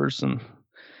and rumors and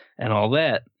all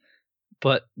that,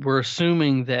 but we're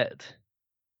assuming that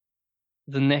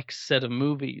the next set of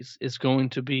movies is going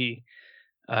to be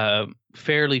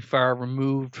fairly far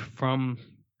removed from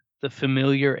the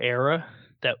familiar era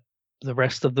that the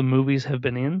rest of the movies have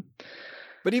been in.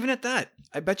 But even at that,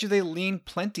 I bet you they lean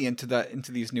plenty into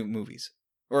these new movies,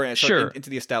 or Sure. into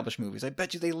the established movies. I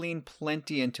bet you they lean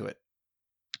plenty into it.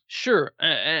 Sure,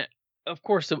 of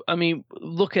course. I mean,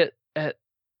 look at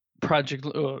Project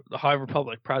the High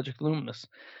Republic, Project Luminous.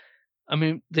 I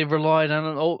mean, they relied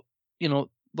on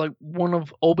like one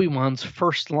of Obi-Wan's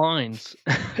first lines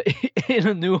in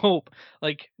A New Hope,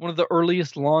 like one of the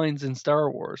earliest lines in Star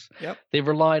Wars. Yep. They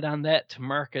relied on that to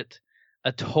market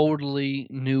a totally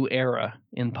new era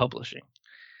in publishing.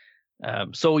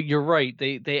 So you're right.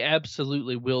 They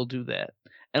absolutely will do that.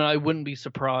 And I wouldn't be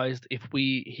surprised if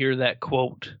we hear that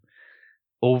quote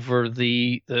over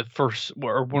the first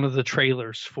or one of the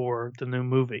trailers for the new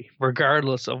movie,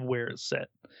 regardless of where it's set.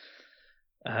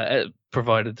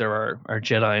 Provided there are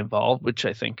Jedi involved, which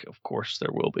I think, of course,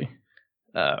 there will be.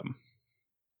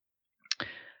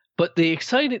 But the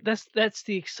exciting that's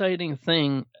the exciting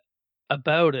thing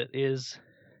about it is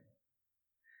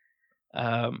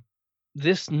if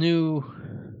these new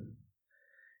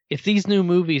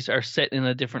movies are set in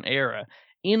a different era,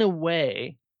 in a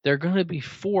way, they're going to be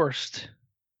forced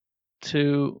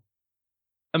to,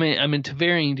 I mean, to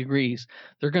varying degrees,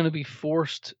 they're going to be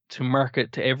forced to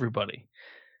market to everybody,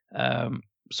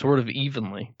 sort of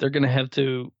evenly. They're going to have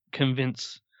to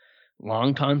convince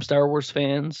longtime Star Wars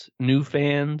fans, new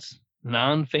fans,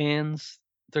 non-fans.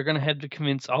 They're going to have to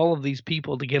convince all of these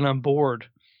people to get on board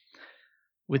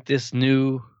with this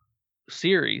new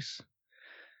series.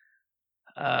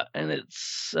 And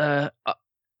it's,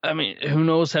 I mean, who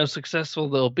knows how successful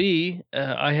they'll be.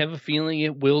 I have a feeling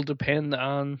it will depend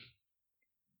on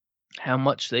how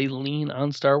much they lean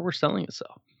on Star Wars selling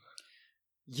itself.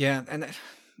 Yeah, and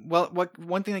well,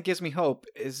 one thing that gives me hope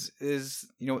is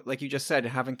like you just said,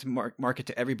 having to market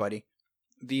to everybody.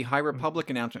 The High Republic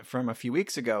announcement from a few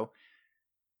weeks ago,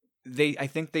 I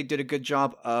think they did a good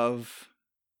job of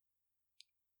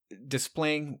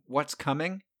displaying what's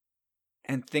coming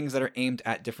and things that are aimed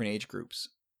at different age groups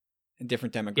and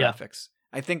different demographics.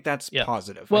 Yeah. I think that's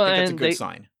positive. Well, I think that's a good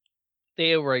sign.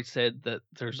 They outright said that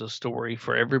there's a story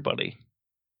for everybody,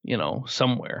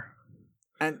 somewhere.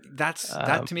 And that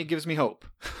to me gives me hope.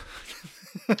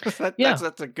 That's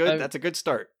a good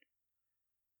start.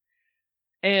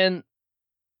 And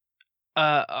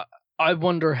I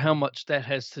wonder how much that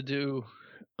has to do.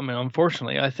 I mean,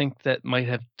 unfortunately, I think that might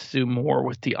have to do more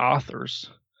with the authors,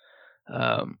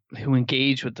 who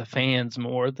engage with the fans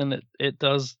more than it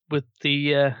does with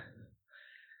the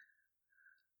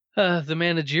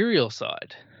managerial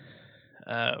side.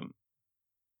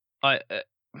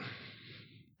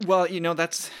 Well,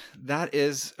 that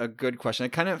is a good question.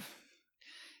 It kind of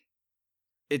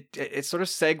it sort of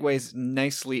segues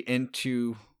nicely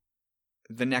into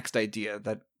the next idea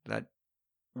that I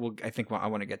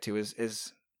want to get to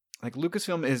is like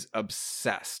Lucasfilm is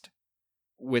obsessed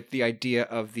with the idea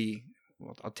of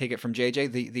I'll take it from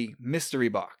JJ, the mystery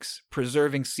box,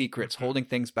 preserving secrets, holding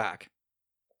things back.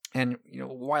 And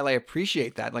while I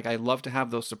appreciate that, like I love to have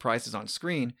those surprises on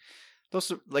screen,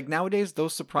 like nowadays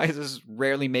those surprises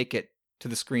rarely make it to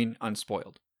the screen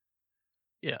unspoiled.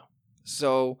 Yeah.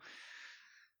 So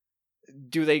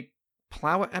do they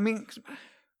plow it? I mean,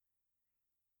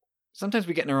 sometimes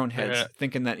we get in our own heads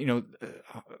thinking that,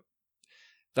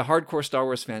 the hardcore Star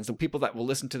Wars fans, the people that will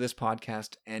listen to this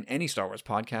podcast and any Star Wars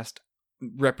podcast,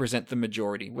 represent the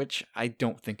majority, which I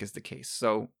don't think is the case.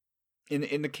 So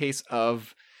in the case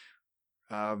of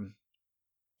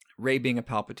Rey being a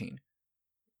Palpatine,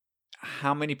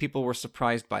 how many people were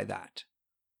surprised by that?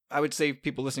 I would say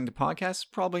people listening to podcasts,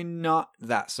 probably not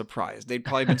that surprised. They'd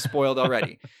probably been spoiled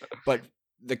already. But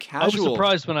the casual... I was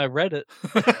surprised when I read it.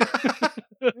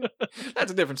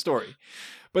 That's a different story.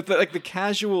 But the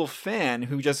casual fan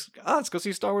who just, let's go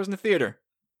see Star Wars in the theater.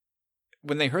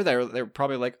 When they heard that, they were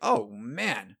probably like, oh,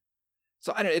 man.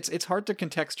 So I don't. It's hard to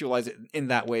contextualize it in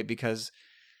that way because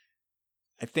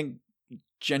I think,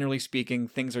 generally speaking,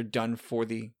 things are done for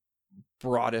the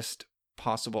broadest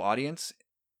possible audience.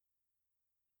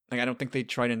 Like I don't think they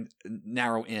try to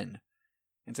narrow in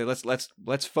and say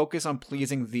let's focus on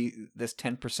pleasing this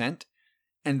 10%,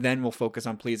 and then we'll focus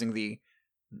on pleasing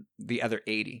the other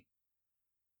 80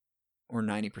 or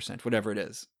 90%, whatever it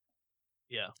is.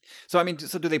 Yeah. So I mean, do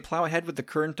they plow ahead with the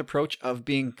current approach of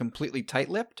being completely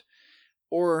tight-lipped,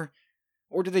 or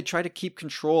do they try to keep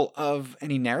control of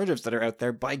any narratives that are out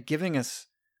there by giving us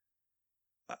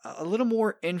a little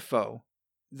more info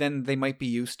than they might be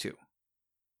used to?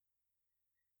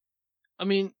 I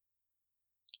mean,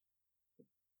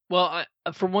 Well,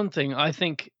 for one thing, I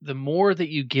think the more that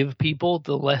you give people,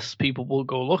 the less people will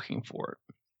go looking for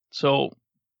it. So,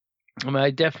 I mean,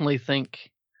 I definitely think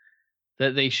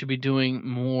that they should be doing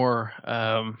more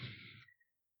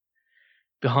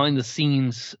behind the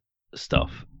scenes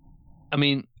stuff. I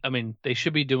mean, they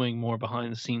should be doing more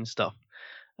behind the scenes stuff,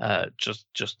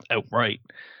 just outright.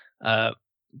 Uh,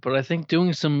 but I think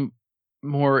doing some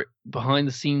more behind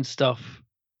the scenes stuff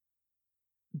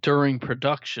during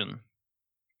production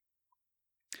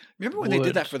Remember when they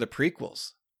did that would. for the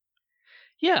prequels?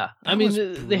 Yeah, I That mean, was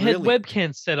they had brilliant.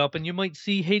 webcams set up, and you might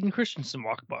see Hayden Christensen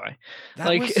walk by. That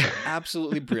Like, was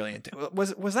absolutely brilliant.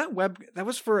 Was that that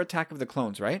was for Attack of the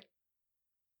Clones, right?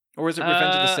 Or was it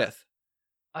Revenge of the uh, Sith?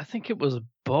 I think it was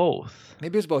both.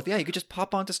 Maybe it was both. Yeah, you could just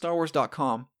pop onto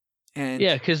StarWars.com and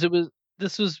Yeah, because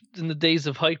this was in the days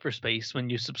of hyperspace when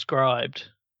you subscribed.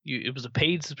 It was a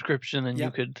paid subscription, and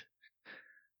yeah.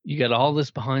 you got all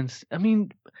this behind. I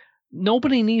mean,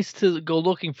 nobody needs to go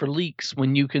looking for leaks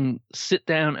when you can sit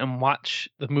down and watch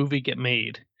the movie get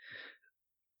made.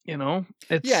 You know,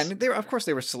 Yeah, it's. and they were, of course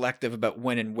they were selective about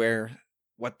when and where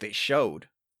what they showed.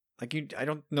 Like I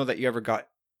don't know that you ever got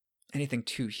anything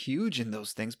too huge in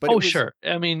those things, but Oh, it was sure.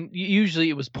 I mean, usually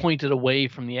it was pointed away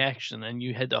from the action, and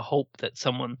you had to hope that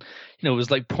someone, it was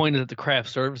like pointed at the craft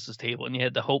services table, and you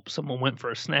had to hope someone went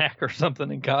for a snack or something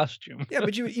in costume. yeah,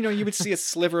 but you would see a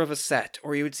sliver of a set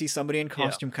or you would see somebody in Yeah.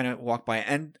 costume kind of walk by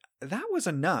and that was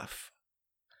enough.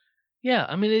 Yeah,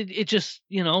 I mean, it just,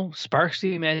 sparks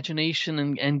the imagination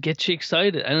and gets you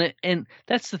excited. And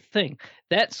that's the thing.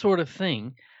 That sort of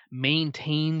thing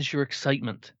maintains your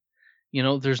excitement.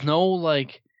 There's no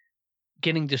like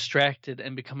getting distracted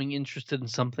and becoming interested in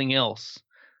something else.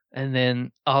 And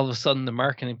then all of a sudden the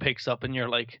marketing picks up and you're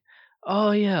like,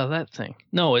 "Oh yeah, that thing."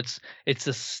 No, it's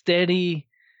a steady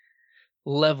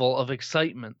level of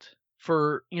excitement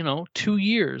for, 2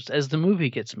 years as the movie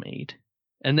gets made.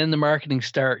 And then the marketing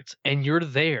starts and you're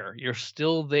there. You're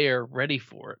still there ready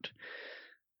for it.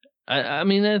 I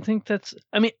mean, I think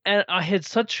and I had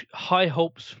such high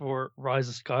hopes for Rise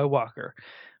of Skywalker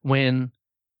when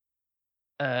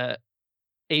uh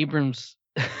Abrams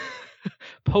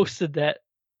posted that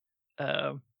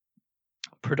uh,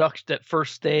 production, that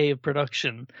first day of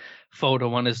production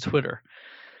photo on his Twitter.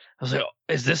 I was like,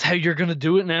 oh, "Is this how you're gonna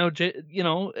do it now?"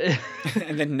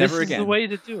 And then This never is the again. way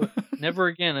to do it. Never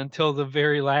again until the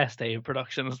very last day of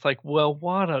production. It's like, well,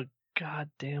 what a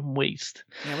goddamn waste.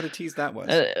 Yeah, what a tease that was.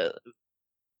 Uh,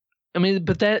 I mean,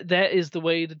 but that is the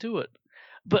way to do it.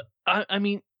 But I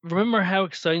mean, remember how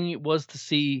exciting it was to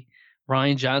see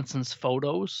Ryan Johnson's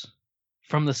photos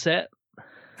from the set?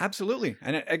 Absolutely.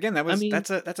 And again, I mean, that's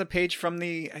a page from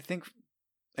the, I think,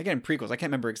 again, prequels. I can't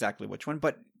remember exactly which one,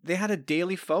 but they had a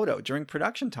daily photo during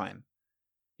production time.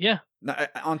 yeah, Now,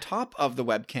 on top of the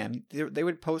webcam, they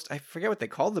would post, I forget what they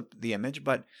called the image,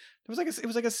 but it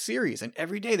was like a series, and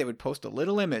every day they would post a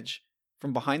little image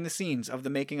from behind the scenes of the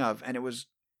making of, and it was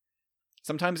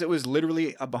sometimes it was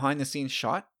literally a behind the scenes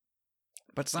shot,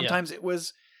 but yeah, sometimes it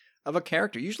was of a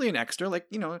character, usually an extra, like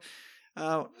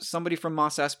somebody from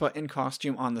Mos Espa in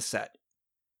costume on the set.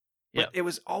 yeah. But it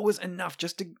was always enough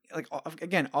just to like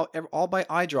again all by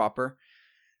eyedropper,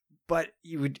 but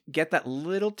you would get that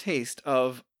little taste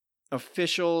of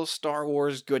official Star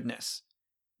Wars goodness,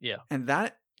 Yeah. and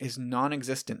that is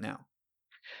non-existent now.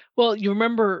 Well, you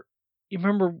remember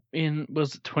in,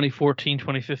 was it 2014,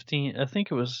 2015? I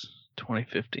think it was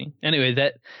 2015. Anyway,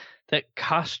 that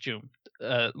costume,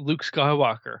 Luke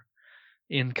Skywalker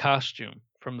in costume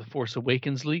from The Force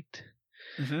Awakens leaked.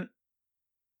 Mm-hmm.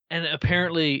 And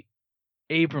apparently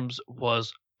Abrams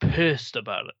was pissed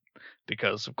about it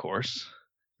because of course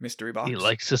Mystery he box.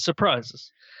 likes his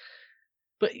surprises.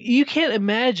 But you can't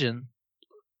imagine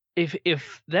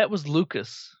if that was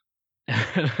Lucas,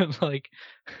 like,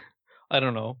 I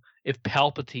don't know, if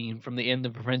Palpatine from the end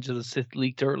of Revenge of the Sith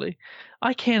leaked early,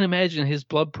 I can't imagine his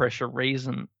blood pressure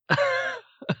raising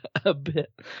a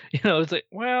bit. It's like,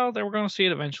 well, they were going to see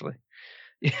it eventually.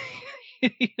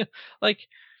 Like,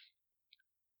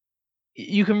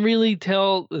 you can really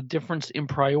tell the difference in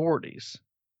priorities.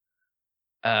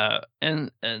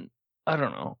 And I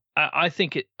don't know. I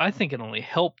think it only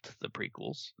helped the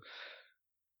prequels.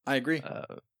 I agree. Uh,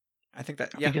 I think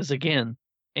that yeah. because again,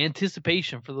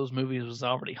 anticipation for those movies was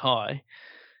already high.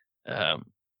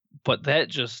 But that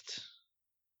just,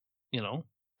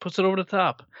 puts it over the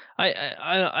top.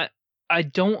 I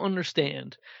don't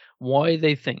understand why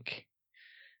they think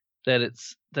that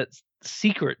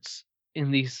secrets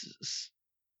in these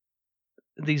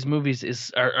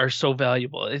movies are so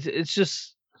valuable. It's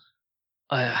just,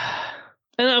 and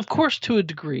of course, to a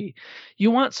degree,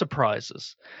 you want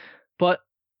surprises, but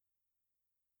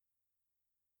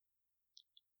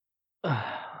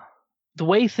the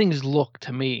way things look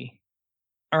to me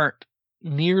aren't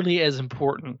nearly as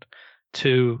important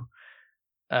to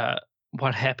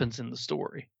what happens in the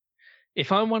story.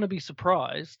 If I want to be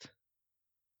surprised,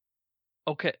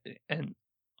 okay, and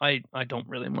I don't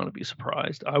really want to be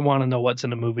surprised. I want to know what's in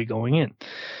the movie going in.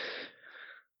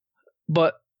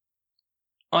 But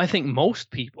I think most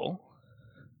people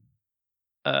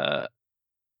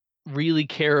really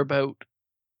care about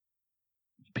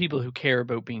people who care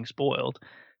about being spoiled.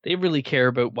 They really care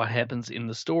about what happens in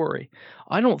the story.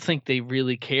 I don't think they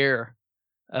really care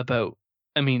about.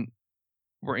 I mean,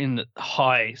 we're in the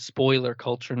high spoiler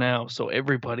culture now, so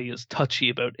everybody is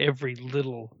touchy about every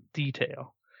little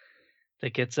detail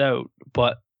that gets out.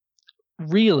 But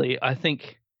really, I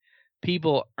think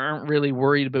people aren't really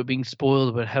worried about being spoiled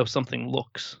about how something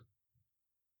looks.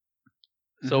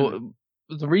 So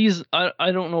the reason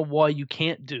I don't know why you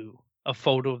can't do a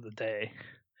photo of the day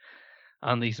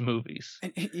on these movies.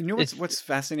 And you know what's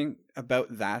fascinating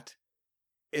about that?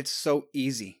 It's so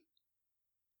easy.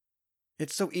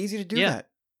 It's so easy to do that.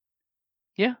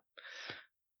 Yeah.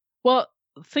 Well,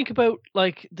 think about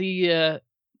like the.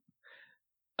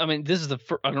 I mean, this is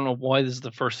I don't know why this is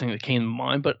the first thing that came to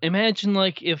mind, but imagine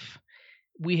like if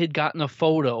we had gotten a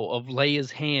photo of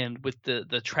Leia's hand with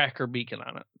the tracker beacon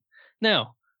on it.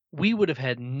 Now, we would have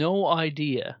had no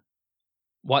idea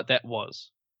what that was.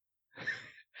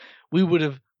 We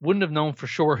wouldn't have known for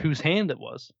sure whose hand it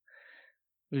was.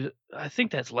 I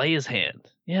think that's Leia's hand.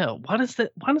 Yeah. What is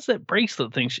that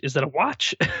bracelet thing? Is that a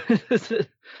watch?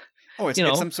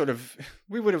 It's some sort of.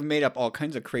 We would have made up all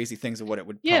kinds of crazy things of what it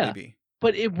would probably be.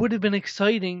 But it would have been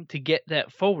exciting to get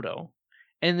that photo,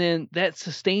 and then that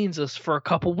sustains us for a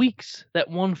couple weeks. That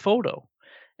one photo,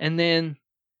 and then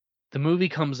the movie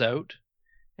comes out,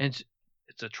 and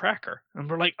it's a tracker, and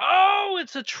we're like, "Oh,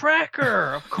 it's a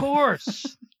tracker, of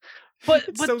course." But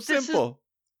it's so simple.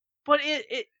 But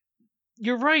it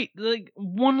you're right. Like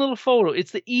one little photo,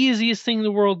 it's the easiest thing in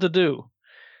the world to do,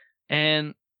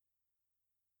 and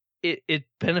it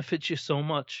benefits you so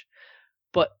much.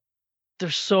 But they're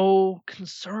so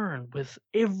concerned with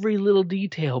every little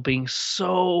detail being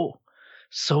so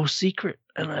secret,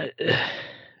 and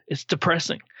it's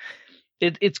depressing.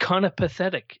 It's kind of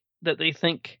pathetic that they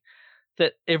think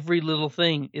that every little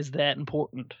thing is that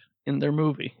important in their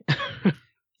movie.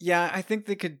 Yeah, I think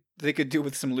they could do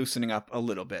with some loosening up a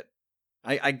little bit.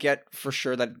 I get for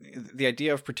sure that the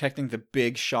idea of protecting the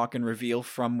big shock and reveal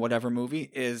from whatever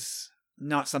movie is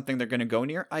not something they're going to go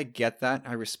near. I get that.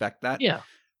 I respect that. Yeah.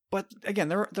 But again,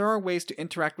 there are ways to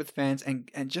interact with fans and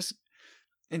just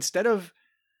instead of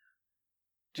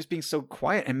just being so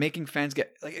quiet and making fans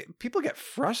people get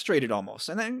frustrated almost.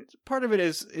 And then part of it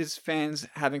is fans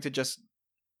having to just.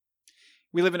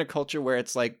 We live in a culture where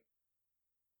it's like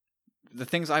the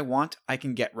things I want, I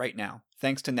can get right now,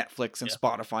 thanks to Netflix and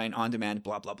Spotify and on demand,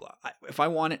 blah blah blah. If I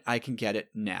want it, I can get it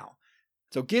now.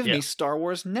 So give me Star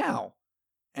Wars now.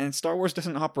 And Star Wars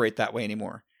doesn't operate that way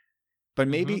anymore. But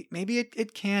maybe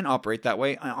it can operate that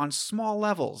way on small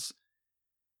levels.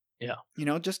 Yeah.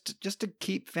 Just to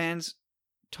keep fans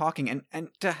talking and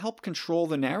to help control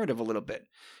the narrative a little bit.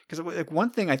 Because like one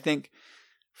thing I think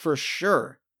for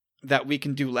sure that we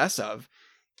can do less of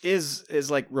is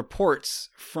like reports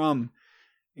from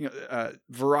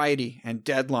Variety and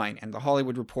Deadline and The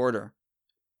Hollywood Reporter.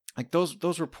 Like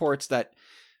those reports that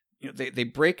they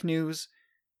break news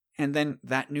and then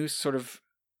that news sort of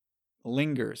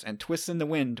lingers and twists in the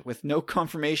wind with no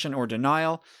confirmation or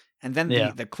denial, and then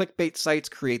the clickbait sites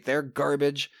create their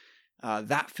garbage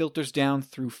that filters down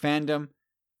through fandom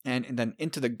and then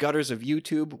into the gutters of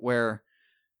YouTube, where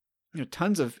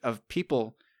tons of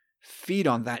people feed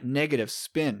on that negative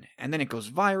spin, and then it goes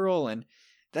viral, and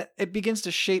that it begins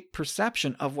to shape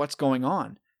perception of what's going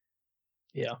on.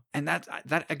 Yeah. And that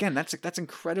again, that's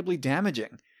incredibly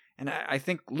damaging. And I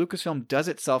think Lucasfilm does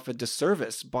itself a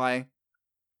disservice by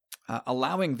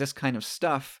allowing this kind of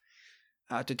stuff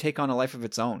to take on a life of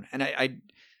its own. And I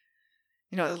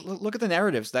look at the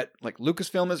narratives that like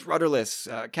Lucasfilm is rudderless,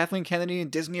 Kathleen Kennedy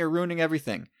and Disney are ruining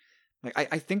everything. Like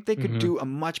I think they could do a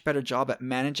much better job at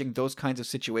managing those kinds of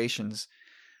situations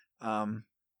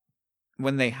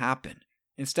when they happen.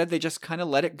 Instead, they just kind of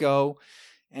let it go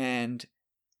and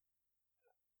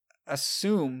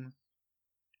assume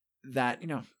that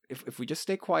if we just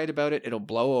stay quiet about it, it'll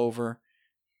blow over.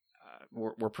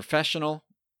 We're professional.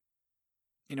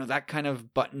 That kind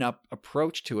of button-up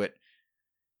approach to it.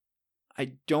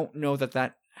 I don't know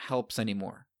that helps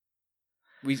anymore.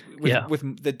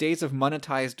 With the days of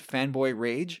monetized fanboy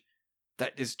rage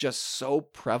that is just so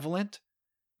prevalent,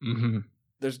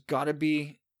 there's got to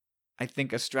be, I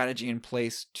think, a strategy in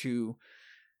place to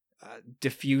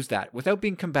diffuse that without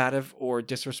being combative or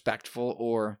disrespectful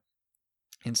or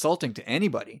insulting to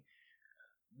anybody.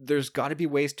 There's got to be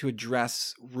ways to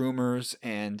address rumors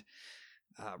and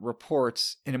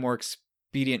reports in a more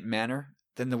expedient manner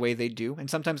than the way they do. And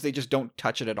sometimes they just don't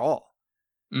touch it at all.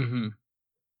 Mm-hmm.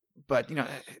 But,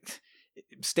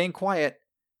 staying quiet,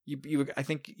 I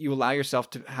think you allow yourself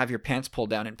to have your pants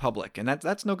pulled down in public, and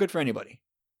that's no good for anybody.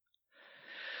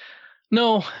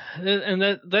 No,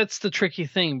 and that's the tricky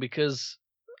thing, because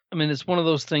it's one of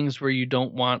those things where you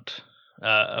don't want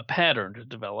a pattern to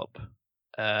develop,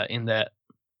 in that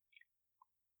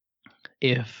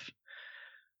if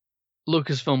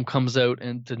Lucasfilm comes out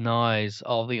and denies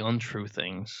all the untrue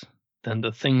things, then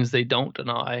the things they don't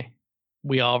deny,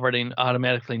 we already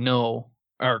automatically know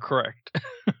are correct.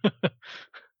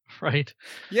 Right?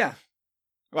 Yeah.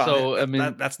 Well, so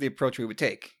that's the approach we would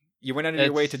take. You went out of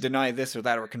your way to deny this or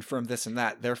that or confirm this and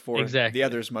that. Therefore, exactly. The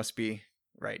others must be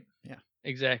right. Yeah.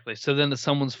 Exactly. So then it's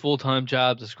someone's full-time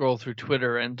job to scroll through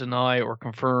Twitter and deny or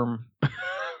confirm.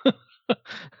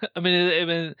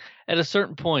 At a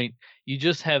certain point, you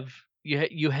just have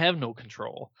you have no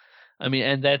control.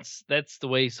 And that's the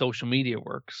way social media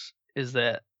works, is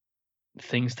that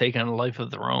things take on a life of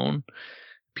their own.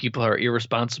 People are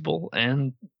irresponsible,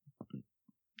 and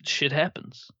shit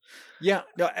happens. Yeah,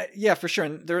 no, yeah, for sure.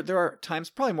 And there are times,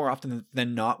 probably more often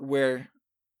than not, where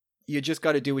you just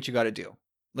got to do what you got to do.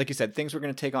 Like you said, things were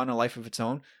going to take on a life of its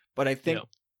own. But I think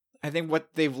what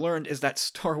they've learned is that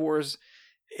Star Wars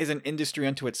is an industry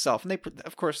unto itself, and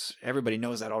of course, everybody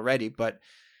knows that already. But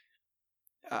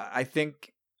I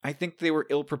think they were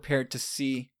ill prepared to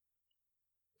see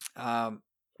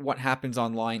what happens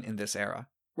online in this era,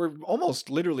 where almost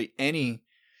literally any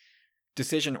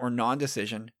decision or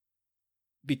non-decision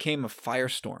became a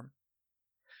firestorm.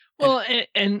 Well,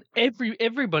 and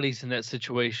everybody's in that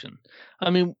situation.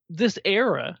 This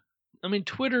era,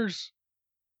 Twitter's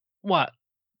what,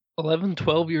 11,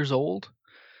 12 years old,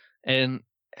 and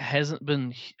hasn't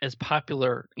been as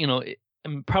popular,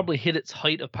 probably hit its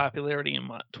height of popularity in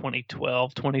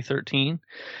 2012, 2013.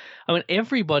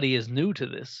 Everybody is new to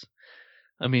this.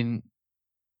 And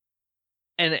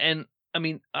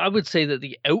I would say that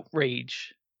the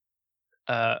outrage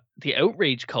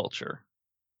culture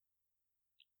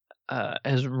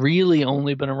has really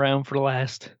only been around for the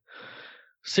last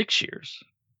 6 years.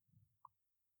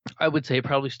 I would say it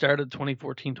probably started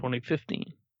 2014,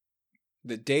 2015.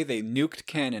 The day they nuked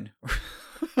canon.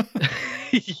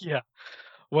 Yeah.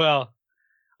 Well,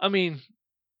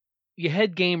 you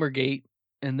had Gamergate,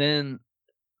 and then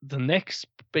the next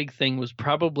big thing was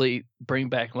probably Bring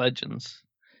Back Legends.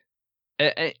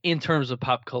 In terms of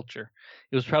pop culture,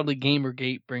 it was probably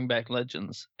Gamergate, Bring Back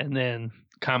Legends, and then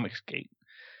Comicsgate,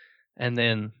 and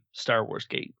then Star Wars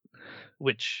Gate,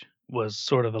 which was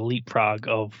sort of a leapfrog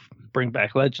of Bring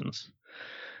Back Legends.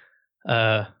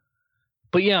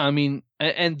 But yeah,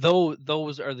 and though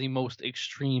those are the most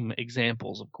extreme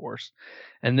examples, of course,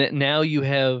 and that now you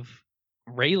have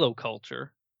Reylo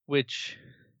culture, which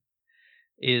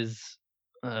is,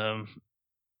 again,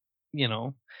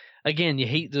 you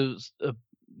hate to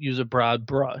use a broad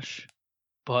brush,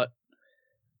 but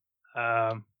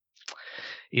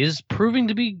is proving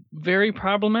to be very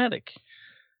problematic.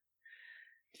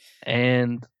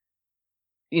 And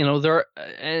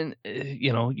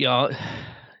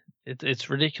it's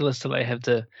ridiculous that I have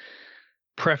to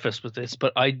preface with this,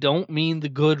 but I don't mean the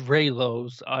good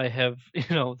Reylos. I have,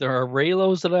 there are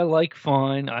Reylos that I like,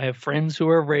 fine. I have friends who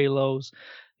are Reylos,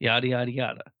 yada yada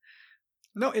yada.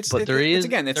 No, it's the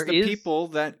people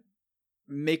that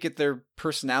make it their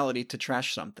personality to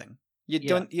trash something. You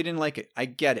didn't like it. I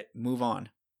get it. Move on.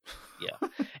 Yeah.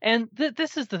 And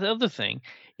this is the other thing,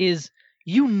 is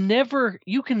you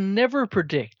can never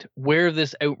predict where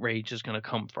this outrage is going to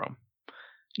come from.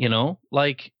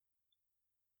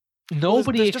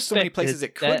 Nobody there's just so many places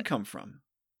it could come from.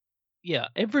 Yeah.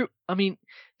 This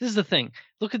is the thing.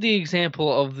 Look at the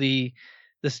example of the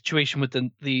situation with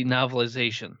the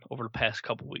novelization over the past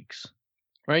couple weeks,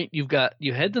 right? You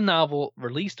had the novel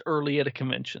released early at a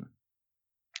convention.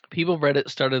 People read it,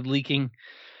 started leaking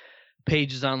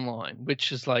pages online,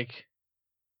 which is like,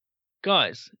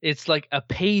 guys, it's like a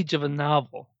page of a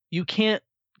novel. You can't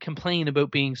complain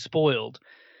about being spoiled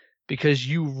because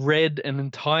you read an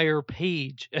entire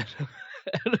page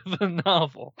out of a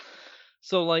novel.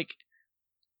 So,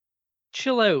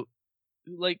 chill out.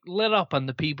 Let up on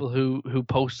the people who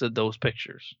posted those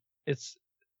pictures. It's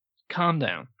calm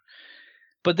down.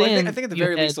 But then I think at the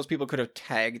very least, those people could have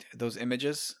tagged those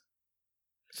images,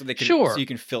 so they could, sure, so you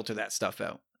can filter that stuff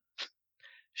out.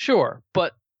 Sure,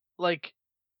 but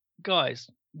guys,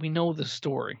 we know the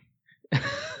story.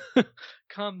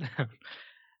 calm down.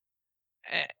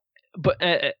 But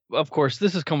of course,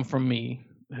 this has come from me,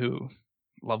 who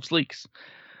loves leaks,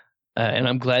 and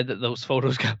I'm glad that those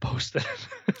photos got posted.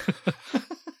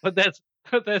 but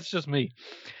that's just me.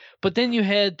 But then you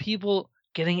had people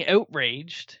getting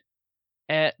outraged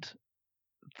at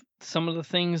some of the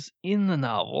things in the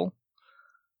novel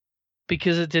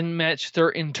because it didn't match their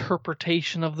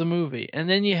interpretation of the movie. And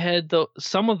then you had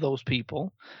some of those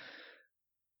people,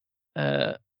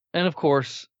 and of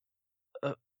course,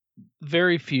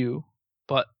 very few,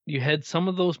 but you had some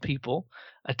of those people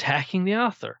attacking the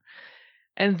author.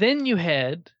 And then you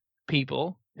had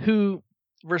people who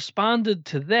responded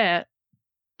to that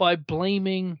by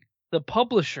blaming the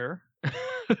publisher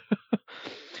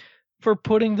for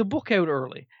putting the book out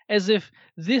early, as if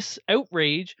this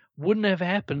outrage wouldn't have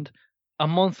happened a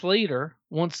month later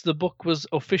once the book was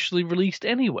officially released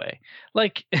anyway.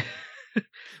 Like,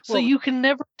 so you can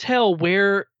never tell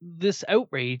where this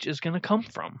outrage is going to come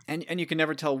from. And you can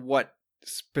never tell what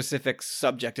specific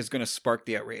subject is going to spark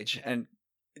the outrage. And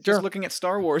just looking at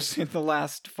Star Wars in the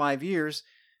last 5 years,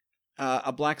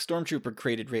 a black stormtrooper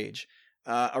created rage.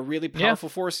 A really powerful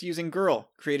force-using girl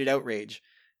created outrage.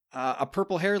 A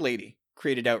purple hair lady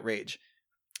created outrage.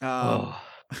 A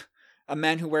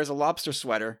man who wears a lobster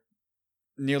sweater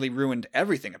nearly ruined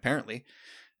everything, apparently.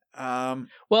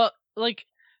 Well, like,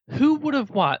 who would have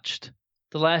watched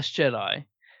The Last Jedi,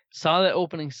 saw that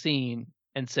opening scene,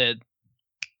 and said,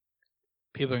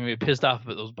 people are going to be pissed off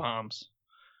about those bombs?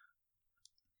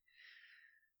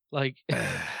 Like,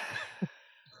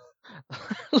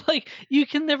 like, you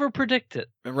can never predict it.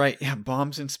 Right, yeah,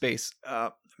 bombs in space.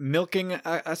 Milking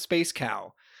a space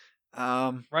cow.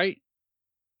 Right?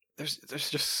 There's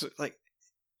just, like,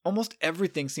 almost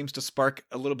everything seems to spark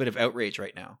a little bit of outrage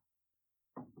right now.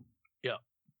 Yeah.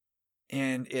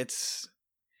 And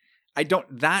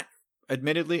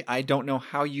admittedly, I don't know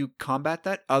how you combat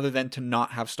that other than to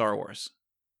not have Star Wars.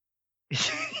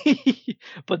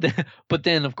 But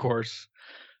then, of course,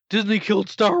 Disney killed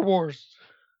Star Wars.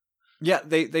 Yeah,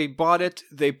 they bought it,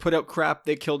 they put out crap,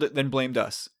 they killed it, then blamed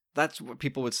us. That's what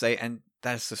people would say, and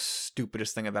that's the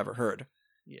stupidest thing I've ever heard.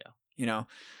 Yeah. You know?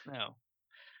 No.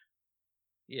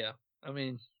 Yeah. I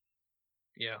mean,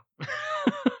 yeah.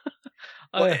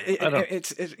 Well,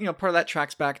 it's part of that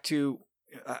tracks back to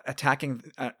attacking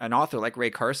an author like Ray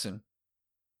Carson.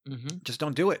 Mm-hmm. Just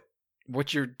don't do it.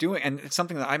 What you're doing, and it's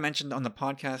something that I mentioned on the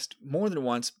podcast more than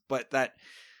once, but that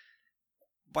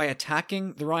by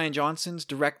attacking the Rian Johnsons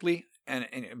directly and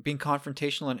being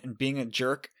confrontational and being a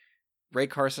jerk, Ray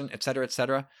Carson,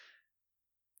 etc.,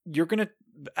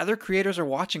 other creators are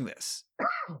watching this,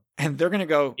 and they're gonna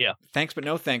go, yeah, thanks but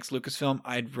no thanks, Lucasfilm.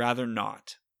 I'd rather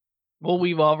not. Well,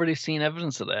 we've already seen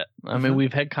evidence of that. I mean,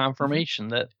 we've had confirmation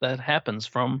that happens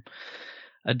from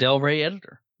a Del Rey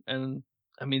editor, and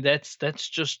I mean that's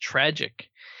just tragic.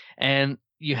 And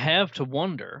you have to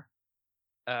wonder.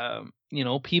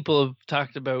 People have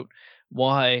talked about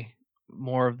why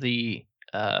more of the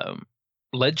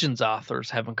Legends authors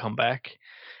haven't come back,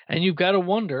 and you've got to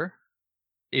wonder,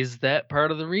 is that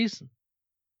part of the reason?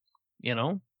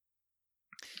 Yeah.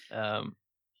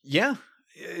 You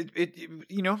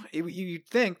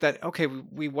think that, okay,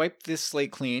 we wiped this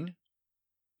slate clean,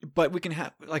 but we can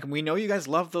have, like, we know you guys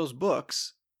love those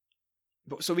books,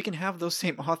 so we can have those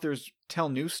same authors tell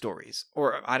new stories.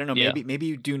 Or I don't know, maybe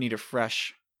you do need a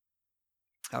fresh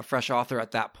author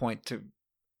at that point to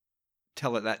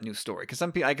tell it that new story. Because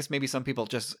I guess maybe some people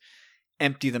just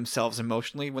empty themselves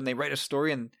emotionally when they write a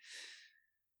story, and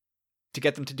to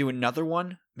get them to do another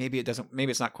one, maybe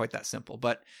it's not quite that simple.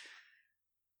 But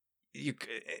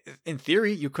in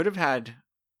theory, you could have had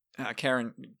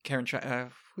Karen,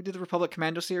 who did the Republic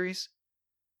Commando series?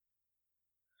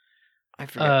 I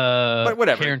forget, but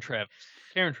whatever.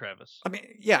 Karen Travis. I mean,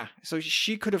 yeah. So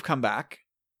she could have come back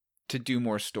to do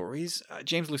more stories.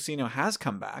 James Luceno has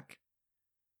come back,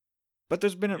 but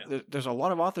there's a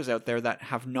lot of authors out there that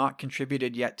have not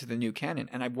contributed yet to the new canon,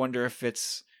 and I wonder if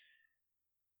it's.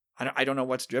 I don't know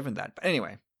what's driven that, but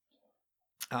anyway.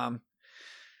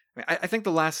 I think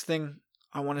the last thing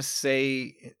I want to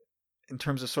say in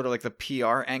terms of sort of like the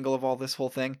PR angle of all this whole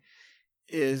thing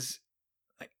is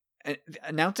like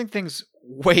announcing things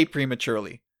way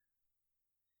prematurely.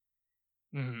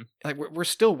 Mm-hmm. Like we're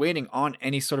still waiting on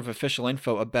any sort of official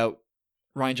info about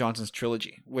Rian Johnson's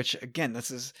trilogy, which again,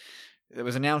 it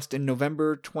was announced in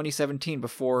November 2017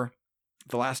 before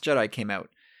The Last Jedi came out.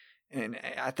 And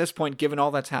at this point, given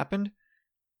all that's happened,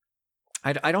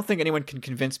 I don't think anyone can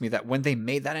convince me that when they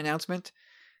made that announcement,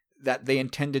 that they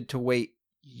intended to wait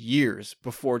years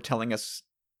before telling us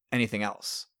anything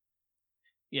else.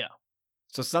 Yeah.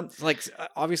 So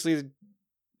obviously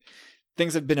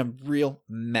things have been a real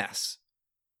mess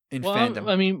in fandom.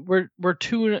 I mean, we're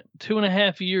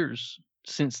 2.5 years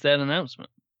since that announcement.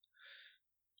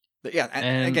 But yeah,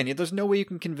 and again, there's no way you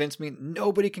can convince me.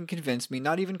 Nobody can convince me,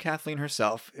 not even Kathleen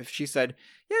herself, if she said,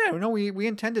 yeah, no, we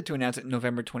intended to announce it in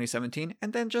November 2017,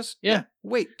 and then just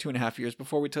wait 2.5 years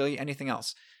before we tell you anything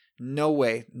else. No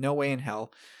way in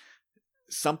hell.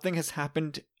 Something has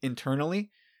happened internally.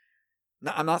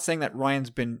 Now, I'm not saying that Ryan's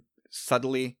been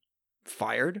subtly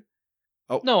fired.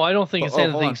 Oh no, I don't think it's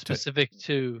anything specific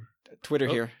to Twitter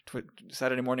here.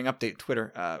 Saturday Morning Update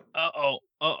Twitter.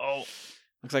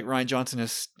 Looks like Rian Johnson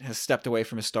has stepped away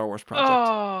from his Star Wars project.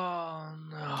 Oh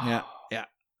no! Yeah.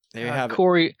 There you have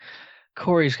it.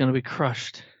 Corey's gonna be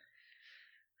crushed.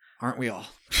 Aren't we all?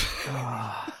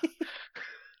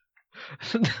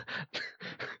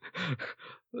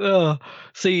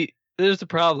 See, there's the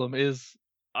problem. Is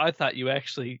I thought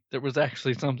there was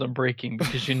actually something breaking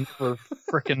because you never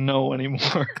freaking know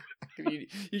anymore. You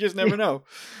just never know.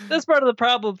 That's part of the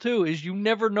problem too. Is you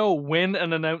never know when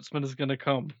an announcement is going to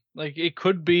come. Like it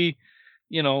could be,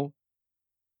 noon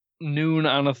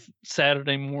on a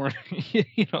Saturday morning.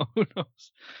 Who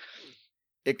knows?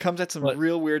 It comes at some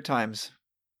real weird times.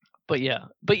 But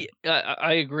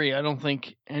I agree. I don't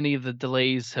think any of the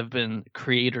delays have been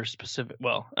creator specific.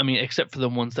 Well, I mean, except for the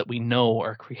ones that we know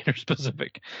are creator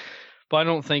specific. But I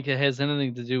don't think it has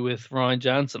anything to do with Rian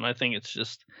Johnson. I think it's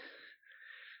just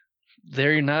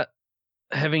they're not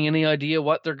having any idea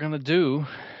what they're going to do.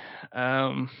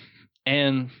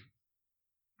 And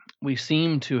we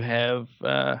seem to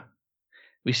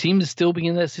still be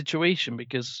in that situation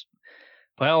because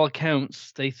by all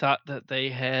accounts, they thought that they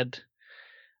had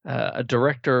a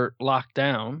director locked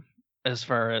down, as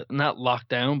far as not locked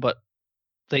down, but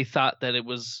they thought that it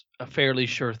was a fairly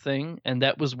sure thing, and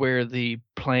that was where the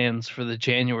plans for the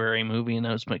January movie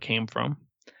announcement came from.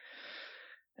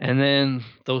 And then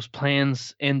those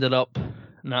plans ended up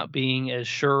not being as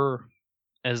sure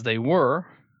as they were.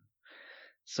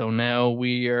 So now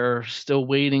we are still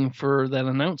waiting for that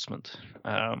announcement.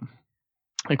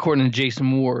 According to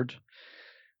Jason Ward,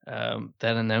 that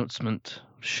announcement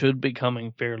should be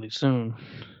coming fairly soon.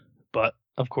 But,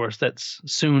 of course, that's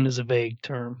soon is a vague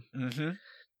term. Mm-hmm.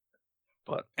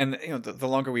 And the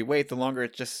longer we wait, the longer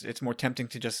it's more tempting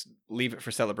to just leave it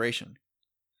for Celebration.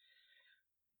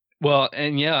 Well,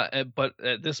 and but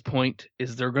at this point,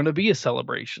 is there going to be a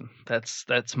Celebration?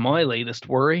 That's my latest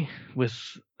worry with,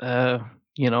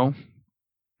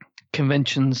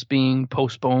 conventions being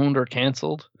postponed or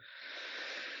canceled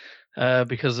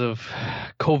because of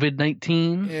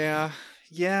COVID-19. Yeah.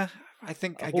 I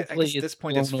guess at this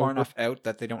point it's far enough out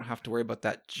that they don't have to worry about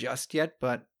that just yet,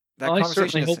 but that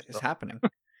conversation is happening.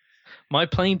 My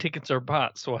plane tickets are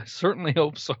bought, so I certainly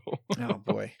hope so. Oh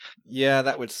boy. Yeah,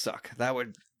 that would suck. That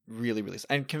would really, really suck.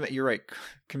 And you're right.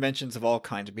 Conventions of all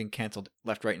kinds are being canceled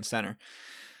left, right, and center.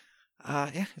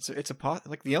 It's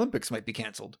like the Olympics might be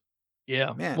canceled.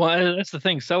 Yeah. Man. Well, that's the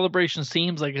thing. Celebration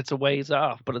seems like it's a ways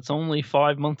off, but it's only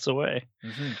 5 months away.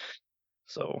 Mm-hmm.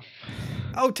 So.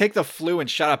 Oh, take the flu and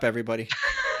shut up, everybody.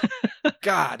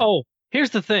 God. Oh,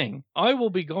 here's the thing. I will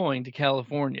be going to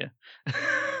California.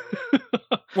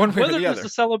 One way or the other. Whether it's a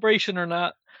celebration or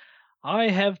not, I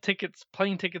have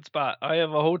plane tickets bought. I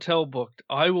have a hotel booked.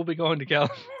 I will be going to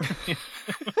California.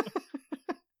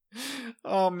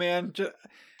 Oh, man.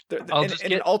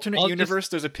 In an alternate universe,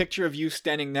 there's a picture of you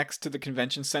standing next to the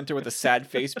convention center with a sad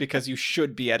face because you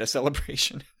should be at a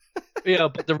celebration. Yeah,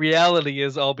 but the reality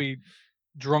is I'll be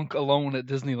drunk alone at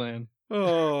Disneyland.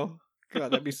 Oh,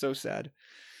 God, that'd be so sad.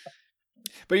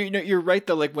 But you're right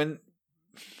though. Like when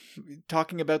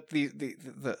talking about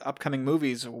the upcoming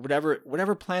movies or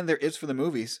whatever plan there is for the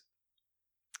movies,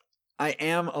 I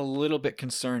am a little bit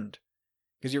concerned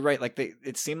because you're right. Like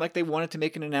it seemed like they wanted to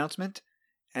make an announcement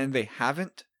and they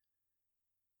haven't,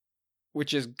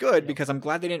 which is good because I'm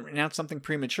glad they didn't announce something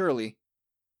prematurely.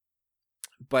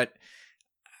 But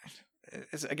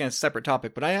it's again a separate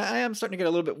topic. But I am starting to get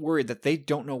a little bit worried that they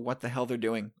don't know what the hell they're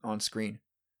doing on screen.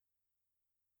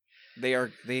 They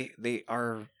are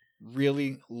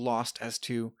really lost as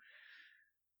to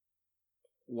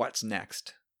what's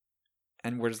next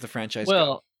and where does the franchise go.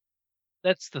 Well,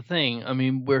 that's the thing. I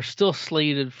mean, we're still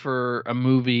slated for a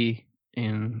movie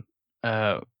in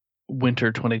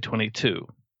winter 2022.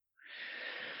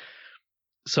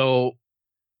 So,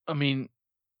 I mean,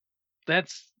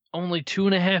 that's only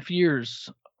 2.5 years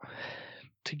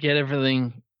to get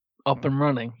everything up and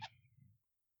running.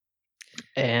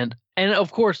 And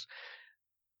of course,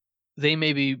 they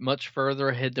may be much further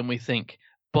ahead than we think,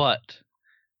 but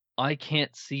I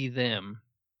can't see them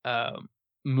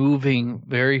moving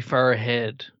very far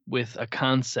ahead with a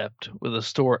concept, with a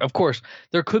story. Of course,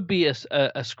 there could be a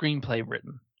screenplay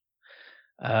written,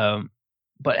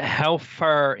 but how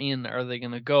far in are they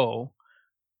going to go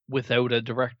without a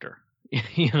director?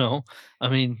 You know, I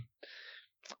mean,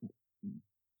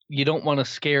 you don't want to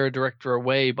scare a director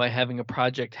away by having a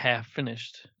project half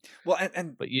finished. Well,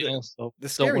 and but you also the don't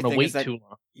scary want to thing wait is that too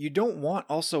long. you don't want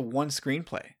also one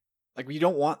screenplay. Like, you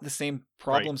don't want the same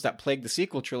problems that plague the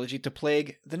sequel trilogy to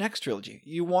plague the next trilogy.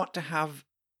 You want to have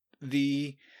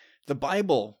the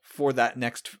Bible for that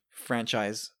next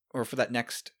franchise, or for that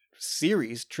next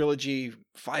series, trilogy,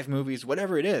 5 movies,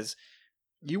 whatever it is.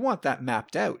 You want that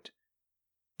mapped out.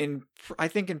 I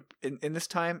think in this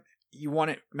time, you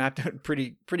want it mapped out in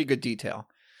pretty good detail.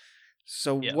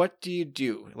 So Yeah. what do you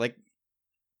do? Like,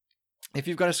 if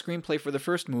you've got a screenplay for the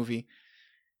first movie,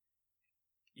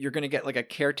 you're going to get like a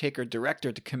caretaker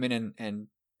director to come in and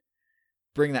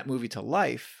bring that movie to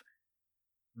life.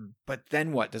 But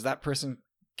then what? Does that person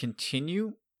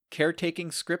continue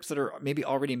caretaking scripts that are maybe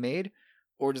already made?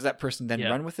 Or does that person then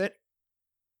run with it?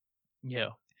 Yeah.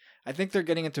 I think they're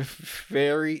getting into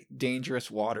very dangerous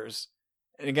waters.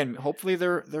 And again, hopefully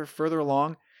they're further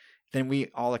along than we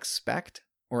all expect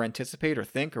or anticipate or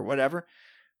think or whatever.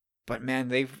 But man,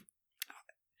 can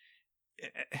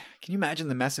you imagine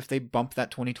the mess if they bump that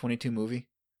 2022 movie?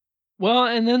 Well,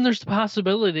 and then there's the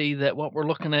possibility that what we're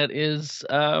looking at is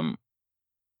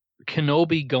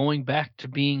Kenobi going back to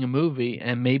being a movie,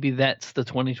 and maybe that's the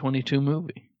 2022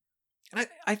 movie. And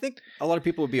I think a lot of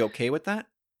people would be okay with that.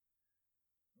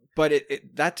 But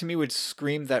that to me would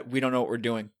scream that we don't know what we're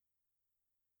doing.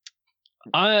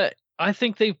 I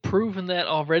think they've proven that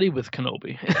already with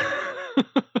Kenobi.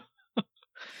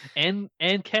 and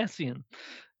Cassian.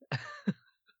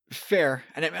 Fair.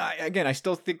 And I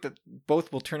still think that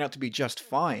both will turn out to be just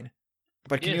fine.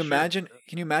 But can you imagine?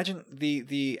 Can you imagine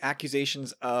the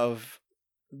accusations of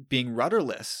being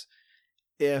rudderless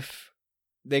if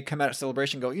they come out at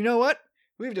Celebration and go, you know what?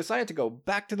 We've decided to go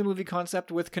back to the movie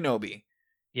concept with Kenobi.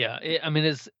 Yeah, I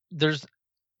mean, there's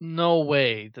no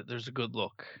way that there's a good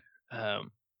look.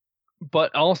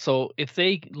 But also, if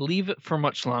they leave it for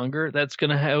much longer, that's going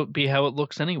to be how it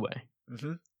looks anyway.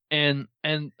 Mm-hmm. And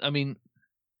I mean,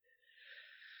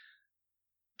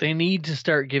 they need to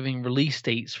start giving release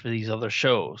dates for these other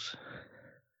shows.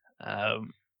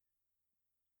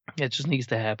 It just needs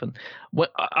to happen.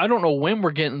 I don't know when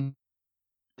we're getting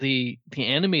the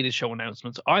animated show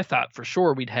announcements. I thought for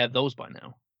sure we'd have those by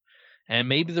now. And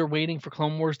maybe they're waiting for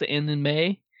Clone Wars to end in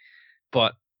May,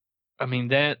 but I mean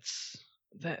that's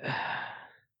that.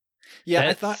 Yeah,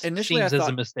 I thought initially seems as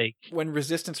a mistake. When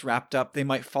Resistance wrapped up, they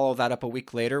might follow that up a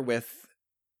week later with,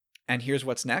 and here's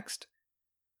what's next.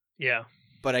 Yeah,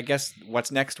 but I guess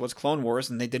what's next was Clone Wars,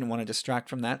 and they didn't want to distract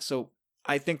from that. So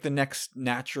I think the next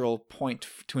natural point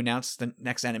to announce the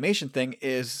next animation thing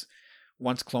is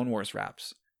once Clone Wars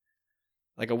wraps,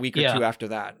 like a week or two after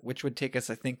that, which would take us,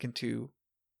 I think, into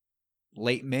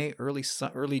late May, early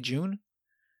June.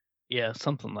 Yeah,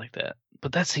 something like that.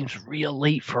 But that seems real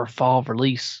late for a fall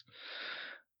release.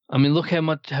 I mean, look how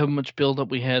much build up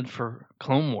we had for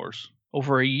Clone Wars,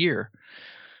 over a year.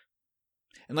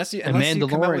 Unless you come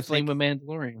out with with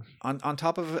Mandalorian. On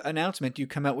top of an announcement, you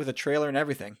come out with a trailer and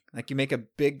everything. Like, you make a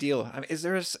big deal. I mean, is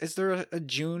there a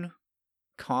June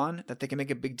con that they can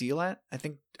make a big deal at? I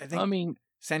think. I mean,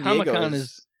 San Diego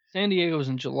San Diego's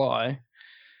in July.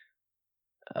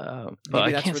 But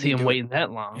I can't see them waiting that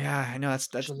long. Yeah, I know that's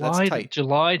July, tight.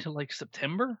 July to like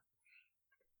September.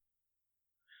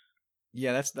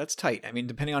 Yeah, that's tight. I mean,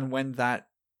 depending on when that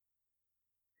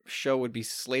show would be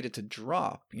slated to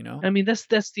drop, you know. I mean,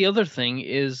 that's the other thing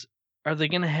is, are they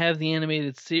going to have the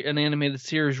animated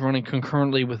series running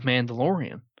concurrently with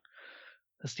Mandalorian?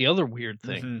 That's the other weird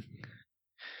thing. Mm-hmm.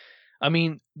 I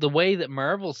mean, the way that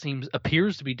Marvel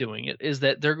appears to be doing it is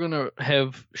that they're going to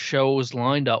have shows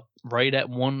lined up right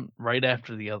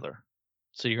after the other.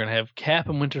 So you're going to have Cap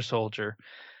and Winter Soldier,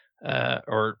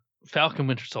 or Falcon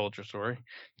Winter Soldier, sorry.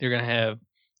 You're going to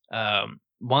have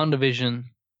WandaVision,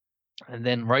 and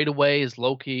then right away is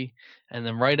Loki, and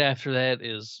then right after that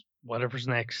is whatever's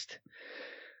next.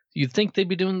 You'd think they'd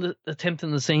be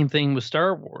attempting the same thing with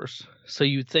Star Wars. So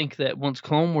you'd think that once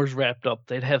Clone Wars wrapped up,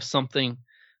 they'd have something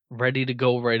ready to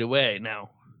go right away. Now,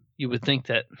 you would think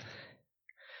that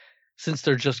since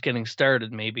they're just getting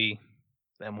started, maybe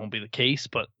that won't be the case,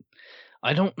 but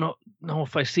I don't know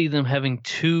if I see them having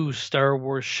 2 Star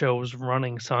Wars shows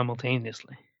running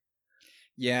simultaneously.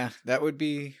 Yeah, that would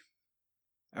be...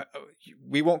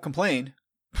 we won't complain,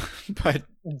 but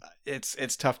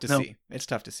it's tough to see. It's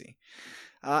tough to see.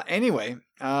 Anyway,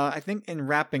 I think in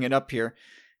wrapping it up here,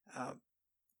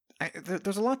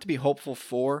 there's a lot to be hopeful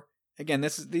for. Again,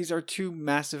 these are two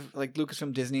massive, like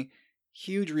Lucasfilm, Disney,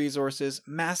 huge resources,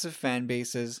 massive fan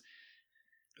bases.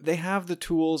 They have the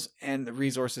tools and the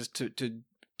resources to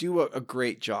do a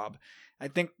great job. I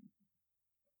think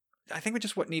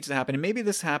just what needs to happen, and maybe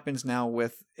this happens now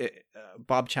with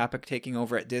Bob Chapek taking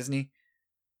over at Disney.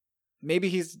 Maybe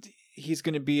he's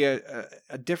going to be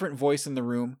a different voice in the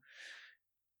room,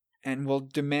 and will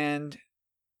demand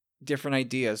different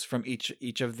ideas from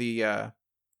each of the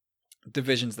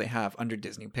divisions they have under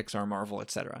Disney, Pixar, Marvel,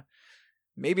 etc.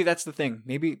 Maybe that's the thing.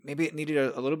 Maybe it needed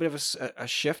a little bit of a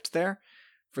shift there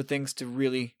for things to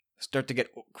really start to get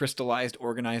crystallized,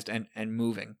 organized, and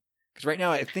moving. Because right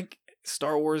now, I think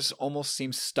Star Wars almost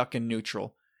seems stuck in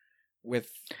neutral.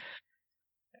 With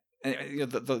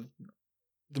the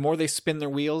more they spin their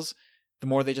wheels, the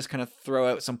more they just kind of throw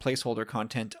out some placeholder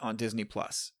content on Disney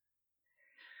Plus.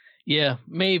 Yeah,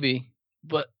 maybe,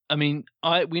 but I mean,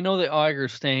 we know that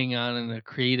Iger's staying on in a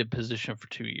creative position for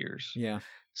 2 years. Yeah.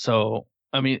 So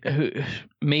I mean,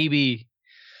 maybe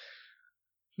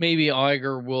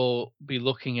Iger will be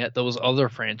looking at those other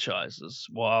franchises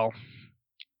while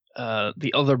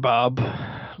the other Bob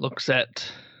looks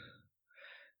at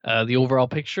the overall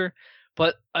picture.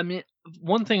 But I mean,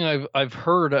 one thing I've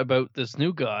heard about this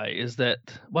new guy is that,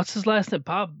 what's his last name?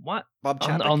 Bob what? Bob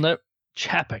Chapek.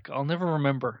 Chapek. I'll never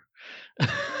remember.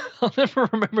 I'll never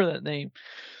remember that name.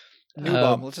 New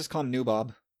Bob. Let's just call him New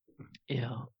Bob.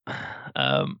 Yeah.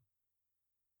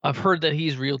 I've heard that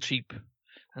he's real cheap,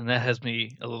 and that has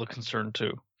me a little concerned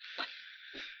too.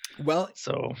 Well,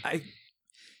 so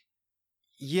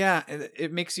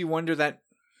it makes you wonder that.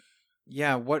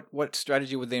 Yeah, what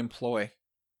strategy would they employ?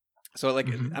 So, like,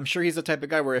 I'm sure he's the type of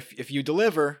guy where if you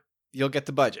deliver, you'll get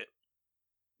the budget.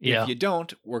 Yeah. If you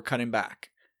don't, we're cutting back.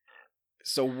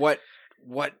 So what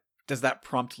does that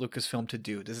prompt Lucasfilm to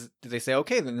do? Do they say,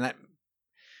 okay, then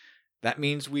that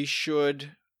means we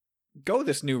should go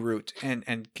this new route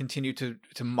and continue to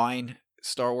mine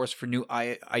Star Wars for new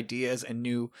ideas and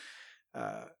new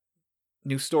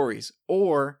stories?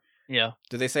 Or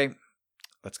do they say,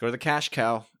 let's go to the cash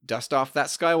cow, dust off that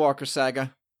Skywalker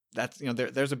saga? That's,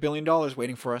 there's $1 billion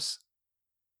waiting for us.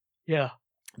 Yeah.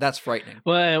 That's frightening.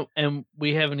 Well, and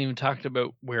we haven't even talked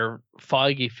about where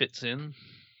Feige fits in.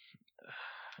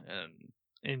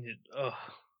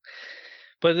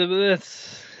 But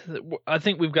that's, I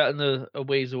think we've gotten a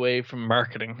ways away from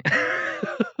marketing.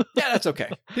 Yeah, that's okay.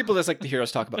 People just like to hear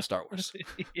us talk about Star Wars.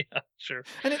 Yeah, sure.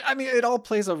 And it all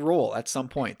plays a role at some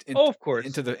point. Of course,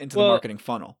 into the marketing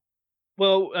funnel.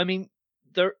 Well, I mean,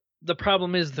 the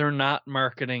problem is they're not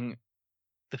marketing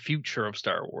the future of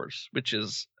Star Wars, which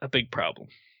is a big problem.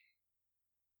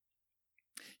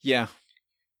 Yeah.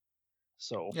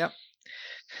 So. Yep.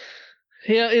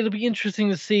 Yeah, it'll be interesting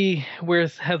to see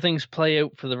how things play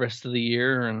out for the rest of the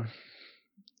year, and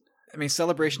I mean,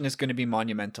 Celebration is going to be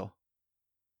monumental.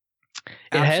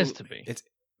 It has to be. It's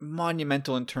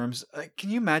monumental in terms. Can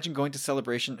you imagine going to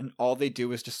Celebration and all they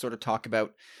do is just sort of talk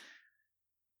about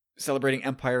celebrating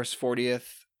Empire's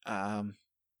 40th?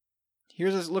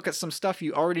 Here's a look at some stuff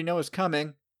you already know is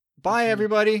coming. Bye,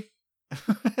 everybody.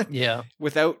 Yeah.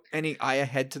 Without any eye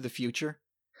ahead to the future.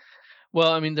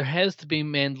 Well, I mean, there has to be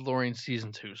Mandalorian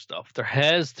Season 2 stuff. There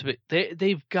has to be.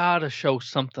 They've got to show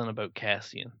something about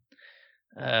Cassian.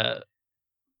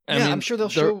 I'm sure they'll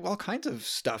show all kinds of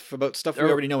stuff about stuff we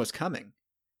already know is coming.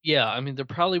 Yeah, I mean, there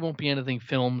probably won't be anything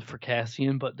filmed for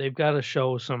Cassian, but they've got to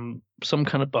show some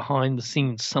kind of behind the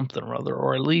scenes something or other,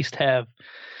 or at least have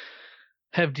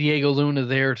Diego Luna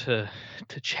there to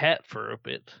chat for a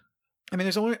bit. I mean,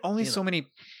 there's only so many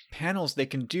panels they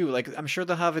can do. Like, I'm sure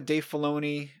they'll have a Dave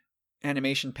Filoni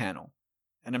animation panel,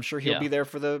 and I'm sure he'll be there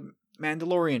for the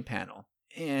Mandalorian panel,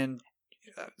 and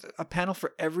a panel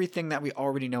for everything that we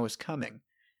already know is coming.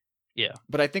 Yeah.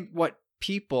 But I think what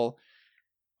people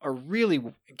are really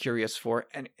curious for,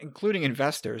 and including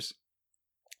investors,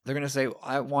 they're going to say,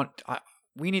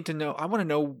 we need to know, I want to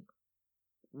know,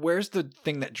 where's the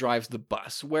thing that drives the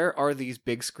bus? Where are these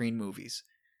big screen movies?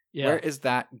 Yeah. Where is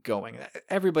that going?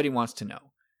 Everybody wants to know.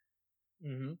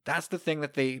 Mm-hmm. That's the thing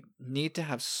that they need to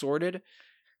have sorted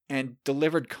and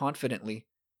delivered confidently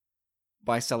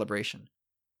by Celebration.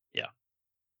 Yeah.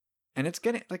 And it's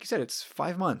getting, like you said, it's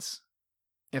 5 months.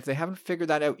 If they haven't figured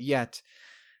that out yet,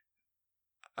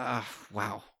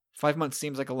 wow. 5 months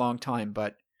seems like a long time,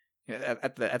 but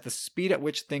at the speed at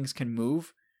which things can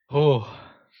move,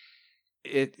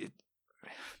 it's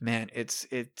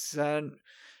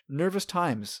nervous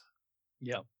times.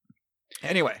 Yeah.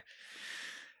 Anyway,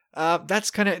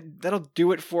 that'll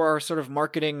do it for our sort of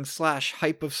marketing /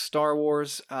 hype of Star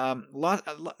Wars.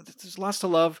 There's lots to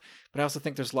love, but I also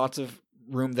think there's lots of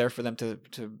room there for them to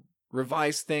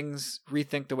revise things,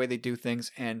 rethink the way they do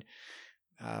things, and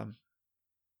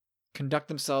conduct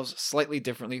themselves slightly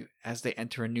differently as they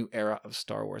enter a new era of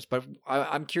Star Wars. But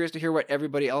I'm curious to hear what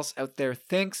everybody else out there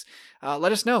thinks.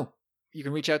 Let us know. You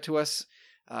can reach out to us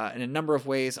in a number of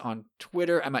ways on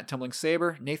Twitter. I'm at Tumbling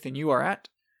Saber. Nathan, you are at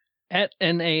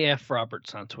NAF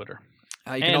Roberts on Twitter.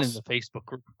 You and also, in the Facebook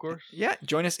group, of course. Yeah,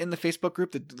 join us in the Facebook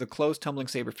group, the closed Tumbling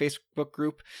Saber Facebook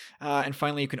group. And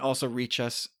finally, you can also reach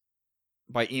us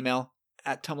by email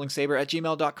at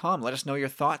tumblingsaber@gmail.com. Let us know your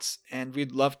thoughts, and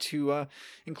we'd love to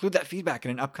include that feedback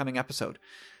in an upcoming episode.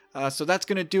 So that's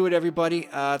going to do it, everybody.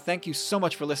 Thank you so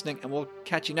much for listening, and we'll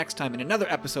catch you next time in another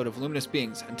episode of Luminous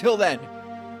Beings. Until then,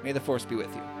 may the Force be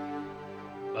with you.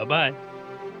 Bye-bye.